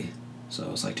Philly,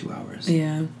 so it's like 2 hours.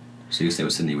 Yeah. So you can stay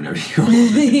with Sydney whenever you want.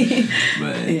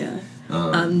 But yeah.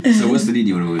 So what city do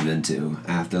you want to move into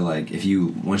after, like,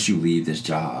 once you leave this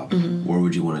job, where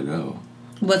would you want to go?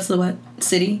 What's the what?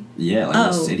 City? Yeah, like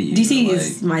what city? DC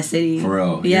is my city. For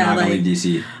real? Yeah, you're not like, gonna leave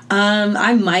DC?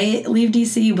 I might leave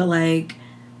DC, but like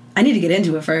I need to get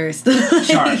into it first.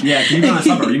 Sure. Yeah, you've been in the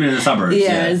suburbs. You've been in the suburbs.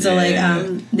 Yeah, so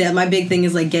my big thing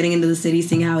is like getting into the city,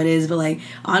 seeing how it is. But like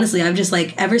honestly, I've just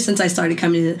like ever since I started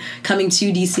coming to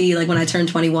DC, like when I turned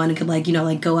 21 and could like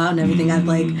like go out and everything, I've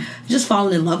like just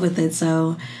fallen in love with it.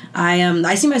 So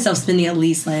I see myself spending at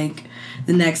least like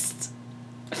the next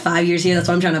 5 years here. That's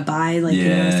what I'm trying to buy. Like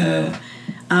so.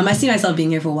 I see myself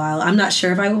being here for a while. I'm not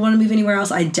sure if I would want to move anywhere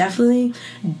else. I definitely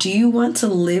do want to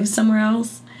live somewhere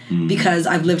else. Because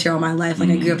I've lived here all my life. Like,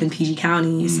 I grew up in PG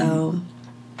County, so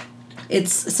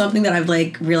it's something that I've,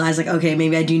 like, realized, like, okay,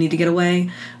 maybe I do need to get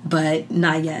away, but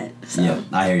not yet. So. Yeah,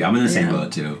 I hear you. I'm in the same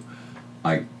boat, too.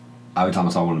 Like, I would tell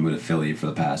myself I want to move to Philly for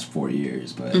the past 4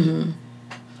 years, but...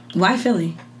 Why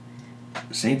Philly?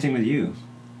 Same thing with you.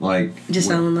 Like... Just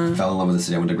fell in love? Fell in love with the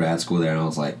city. I went to grad school there, and I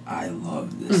was like, I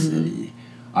love this city.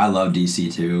 I love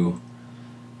D.C., too.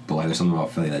 But like, there's something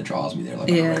about Philly that draws me there,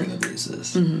 like on a regular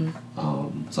basis. So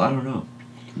I don't know,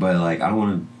 but like I don't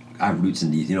want to. I have roots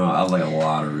in DC. You know, I have like a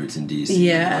lot of roots in DC.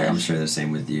 Yeah, like, I'm sure the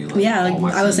same with you. Like,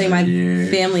 like I was saying, my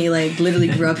family like literally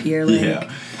grew up here. Like,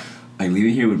 yeah, like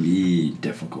leaving here would be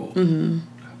difficult.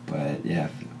 But yeah,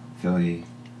 Philly,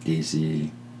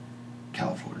 DC,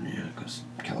 California, because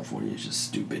California is just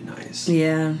stupid nice.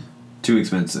 Yeah. Too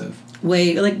expensive.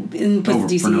 Way like in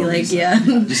DC, no like reason. yeah,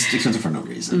 just expensive for no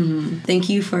reason. Thank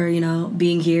you for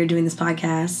being here doing this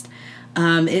podcast.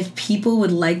 If people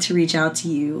would like to reach out to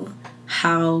you,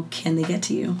 how can they get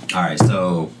to you? All right,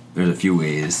 so there's a few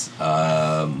ways.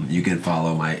 You can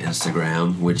follow my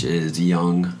Instagram, which is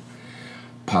Young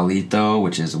Palito,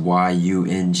 which is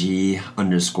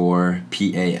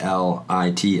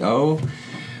YUNG_PALITO.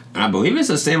 And I believe it's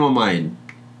the same on my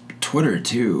Twitter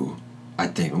too. I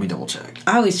think. Let me double check.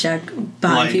 I always check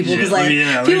behind people because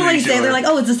people say they're like,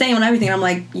 oh, it's the same on everything. I'm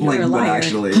like, you're a liar.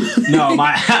 Actually, no,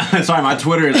 my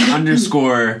Twitter is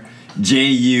 _JUKI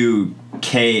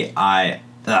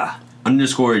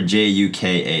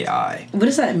 _JUKAI. What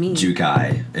does that mean?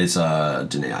 Jukai. It's a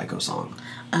Jhené Aiko song.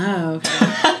 Oh,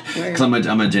 okay. Because I'm a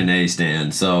Jhené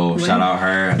stan, so shout out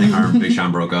her. I think her and Big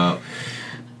Sean broke up.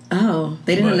 Oh,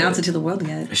 they didn't announce it to the world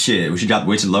yet. Shit, she got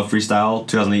Wasted Love Freestyle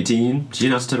 2018. She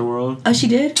announced it to the world. Oh, she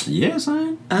did? Yes,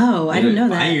 I. Oh, I didn't know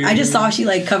that. I just saw she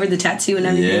like covered the tattoo and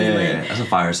everything. Yeah, that's a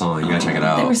fire song. You gotta check it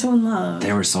out. They were so in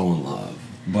love.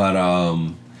 But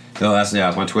so that's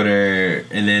my Twitter.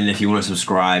 And then if you want to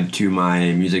subscribe to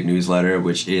my music newsletter,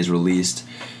 which is released,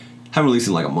 I haven't released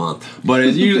in like a month, but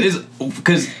it's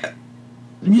because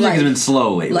music has been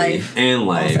slow lately. Life.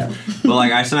 But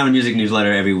like I send out a music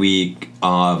newsletter every week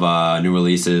of new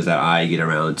releases that I get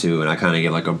around to, and I kind of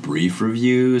give like a brief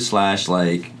review /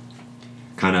 like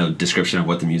kind of description of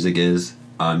what the music is.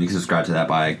 You can subscribe to that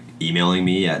by emailing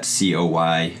me at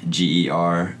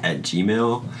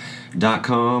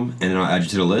coyger@gmail.com, and then I'll add you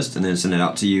to the list and then send it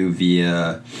out to you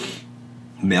via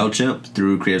MailChimp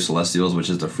through Creative Celestials, which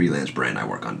is the freelance brand I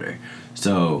work under.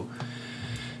 So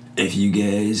if you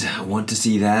guys want to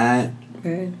see that,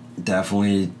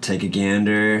 definitely take a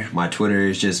gander. My Twitter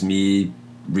is just me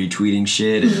retweeting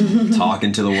shit and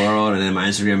talking to the world, and then my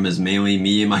Instagram is mainly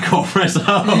me and my girlfriend, so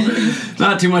it's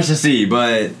not too much to see.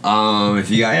 But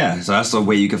if you got so that's the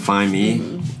way you can find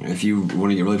me. If you want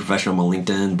to get really professional, I'm on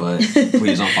LinkedIn, but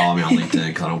please don't follow me on LinkedIn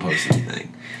because I don't post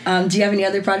anything. Do you have any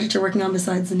other projects you're working on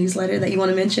besides the newsletter that you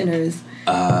want to mention, or is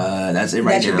that's it right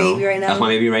now? That's your baby right now? That's my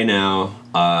baby right now.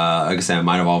 Like I said, it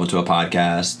might evolve into a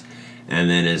podcast, and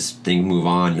then as things move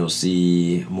on, you'll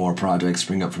see more projects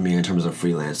spring up for me in terms of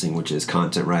freelancing, which is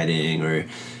content writing or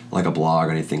like a blog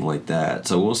or anything like that.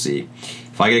 So we'll see.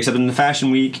 If I get accepted in the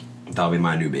Fashion Week, that'll be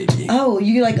my new baby. Oh,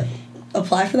 you like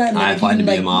apply for that? And I applied to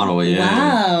be a model, yeah.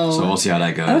 Wow. So we'll see how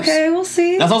that goes. Okay, we'll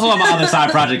see. That's also my other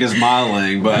side project is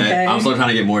modeling, but I'm still trying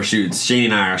to get more shoots. Shane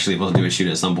and I are actually supposed to do a shoot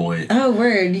at some point. Oh,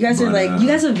 word. You guys are you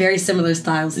guys have very similar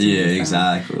styles to me.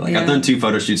 Exactly. Like I've done 2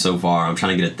 photo shoots so far. I'm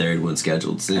trying to get a 3rd one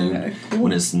scheduled soon. Okay, cool.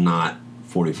 When it's not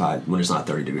 45, when it's not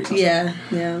 30 degrees outside.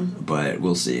 Yeah. But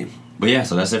we'll see. But yeah,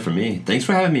 so that's it for me. Thanks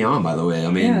for having me on, by the way.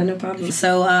 No problem.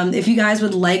 So if you guys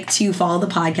would like to follow the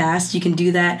podcast, you can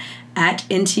do that at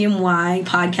NTMY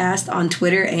Podcast on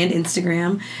Twitter and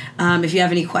Instagram. If you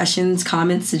have any questions,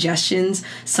 comments, suggestions,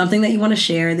 something that you want to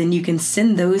share, then you can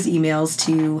send those emails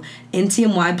to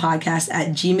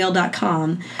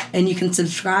ntmypodcast@gmail.com, and you can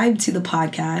subscribe to the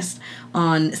podcast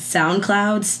on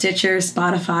SoundCloud, Stitcher,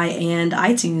 Spotify, and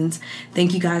iTunes.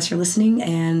 Thank you guys for listening,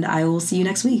 and I will see you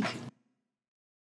next week.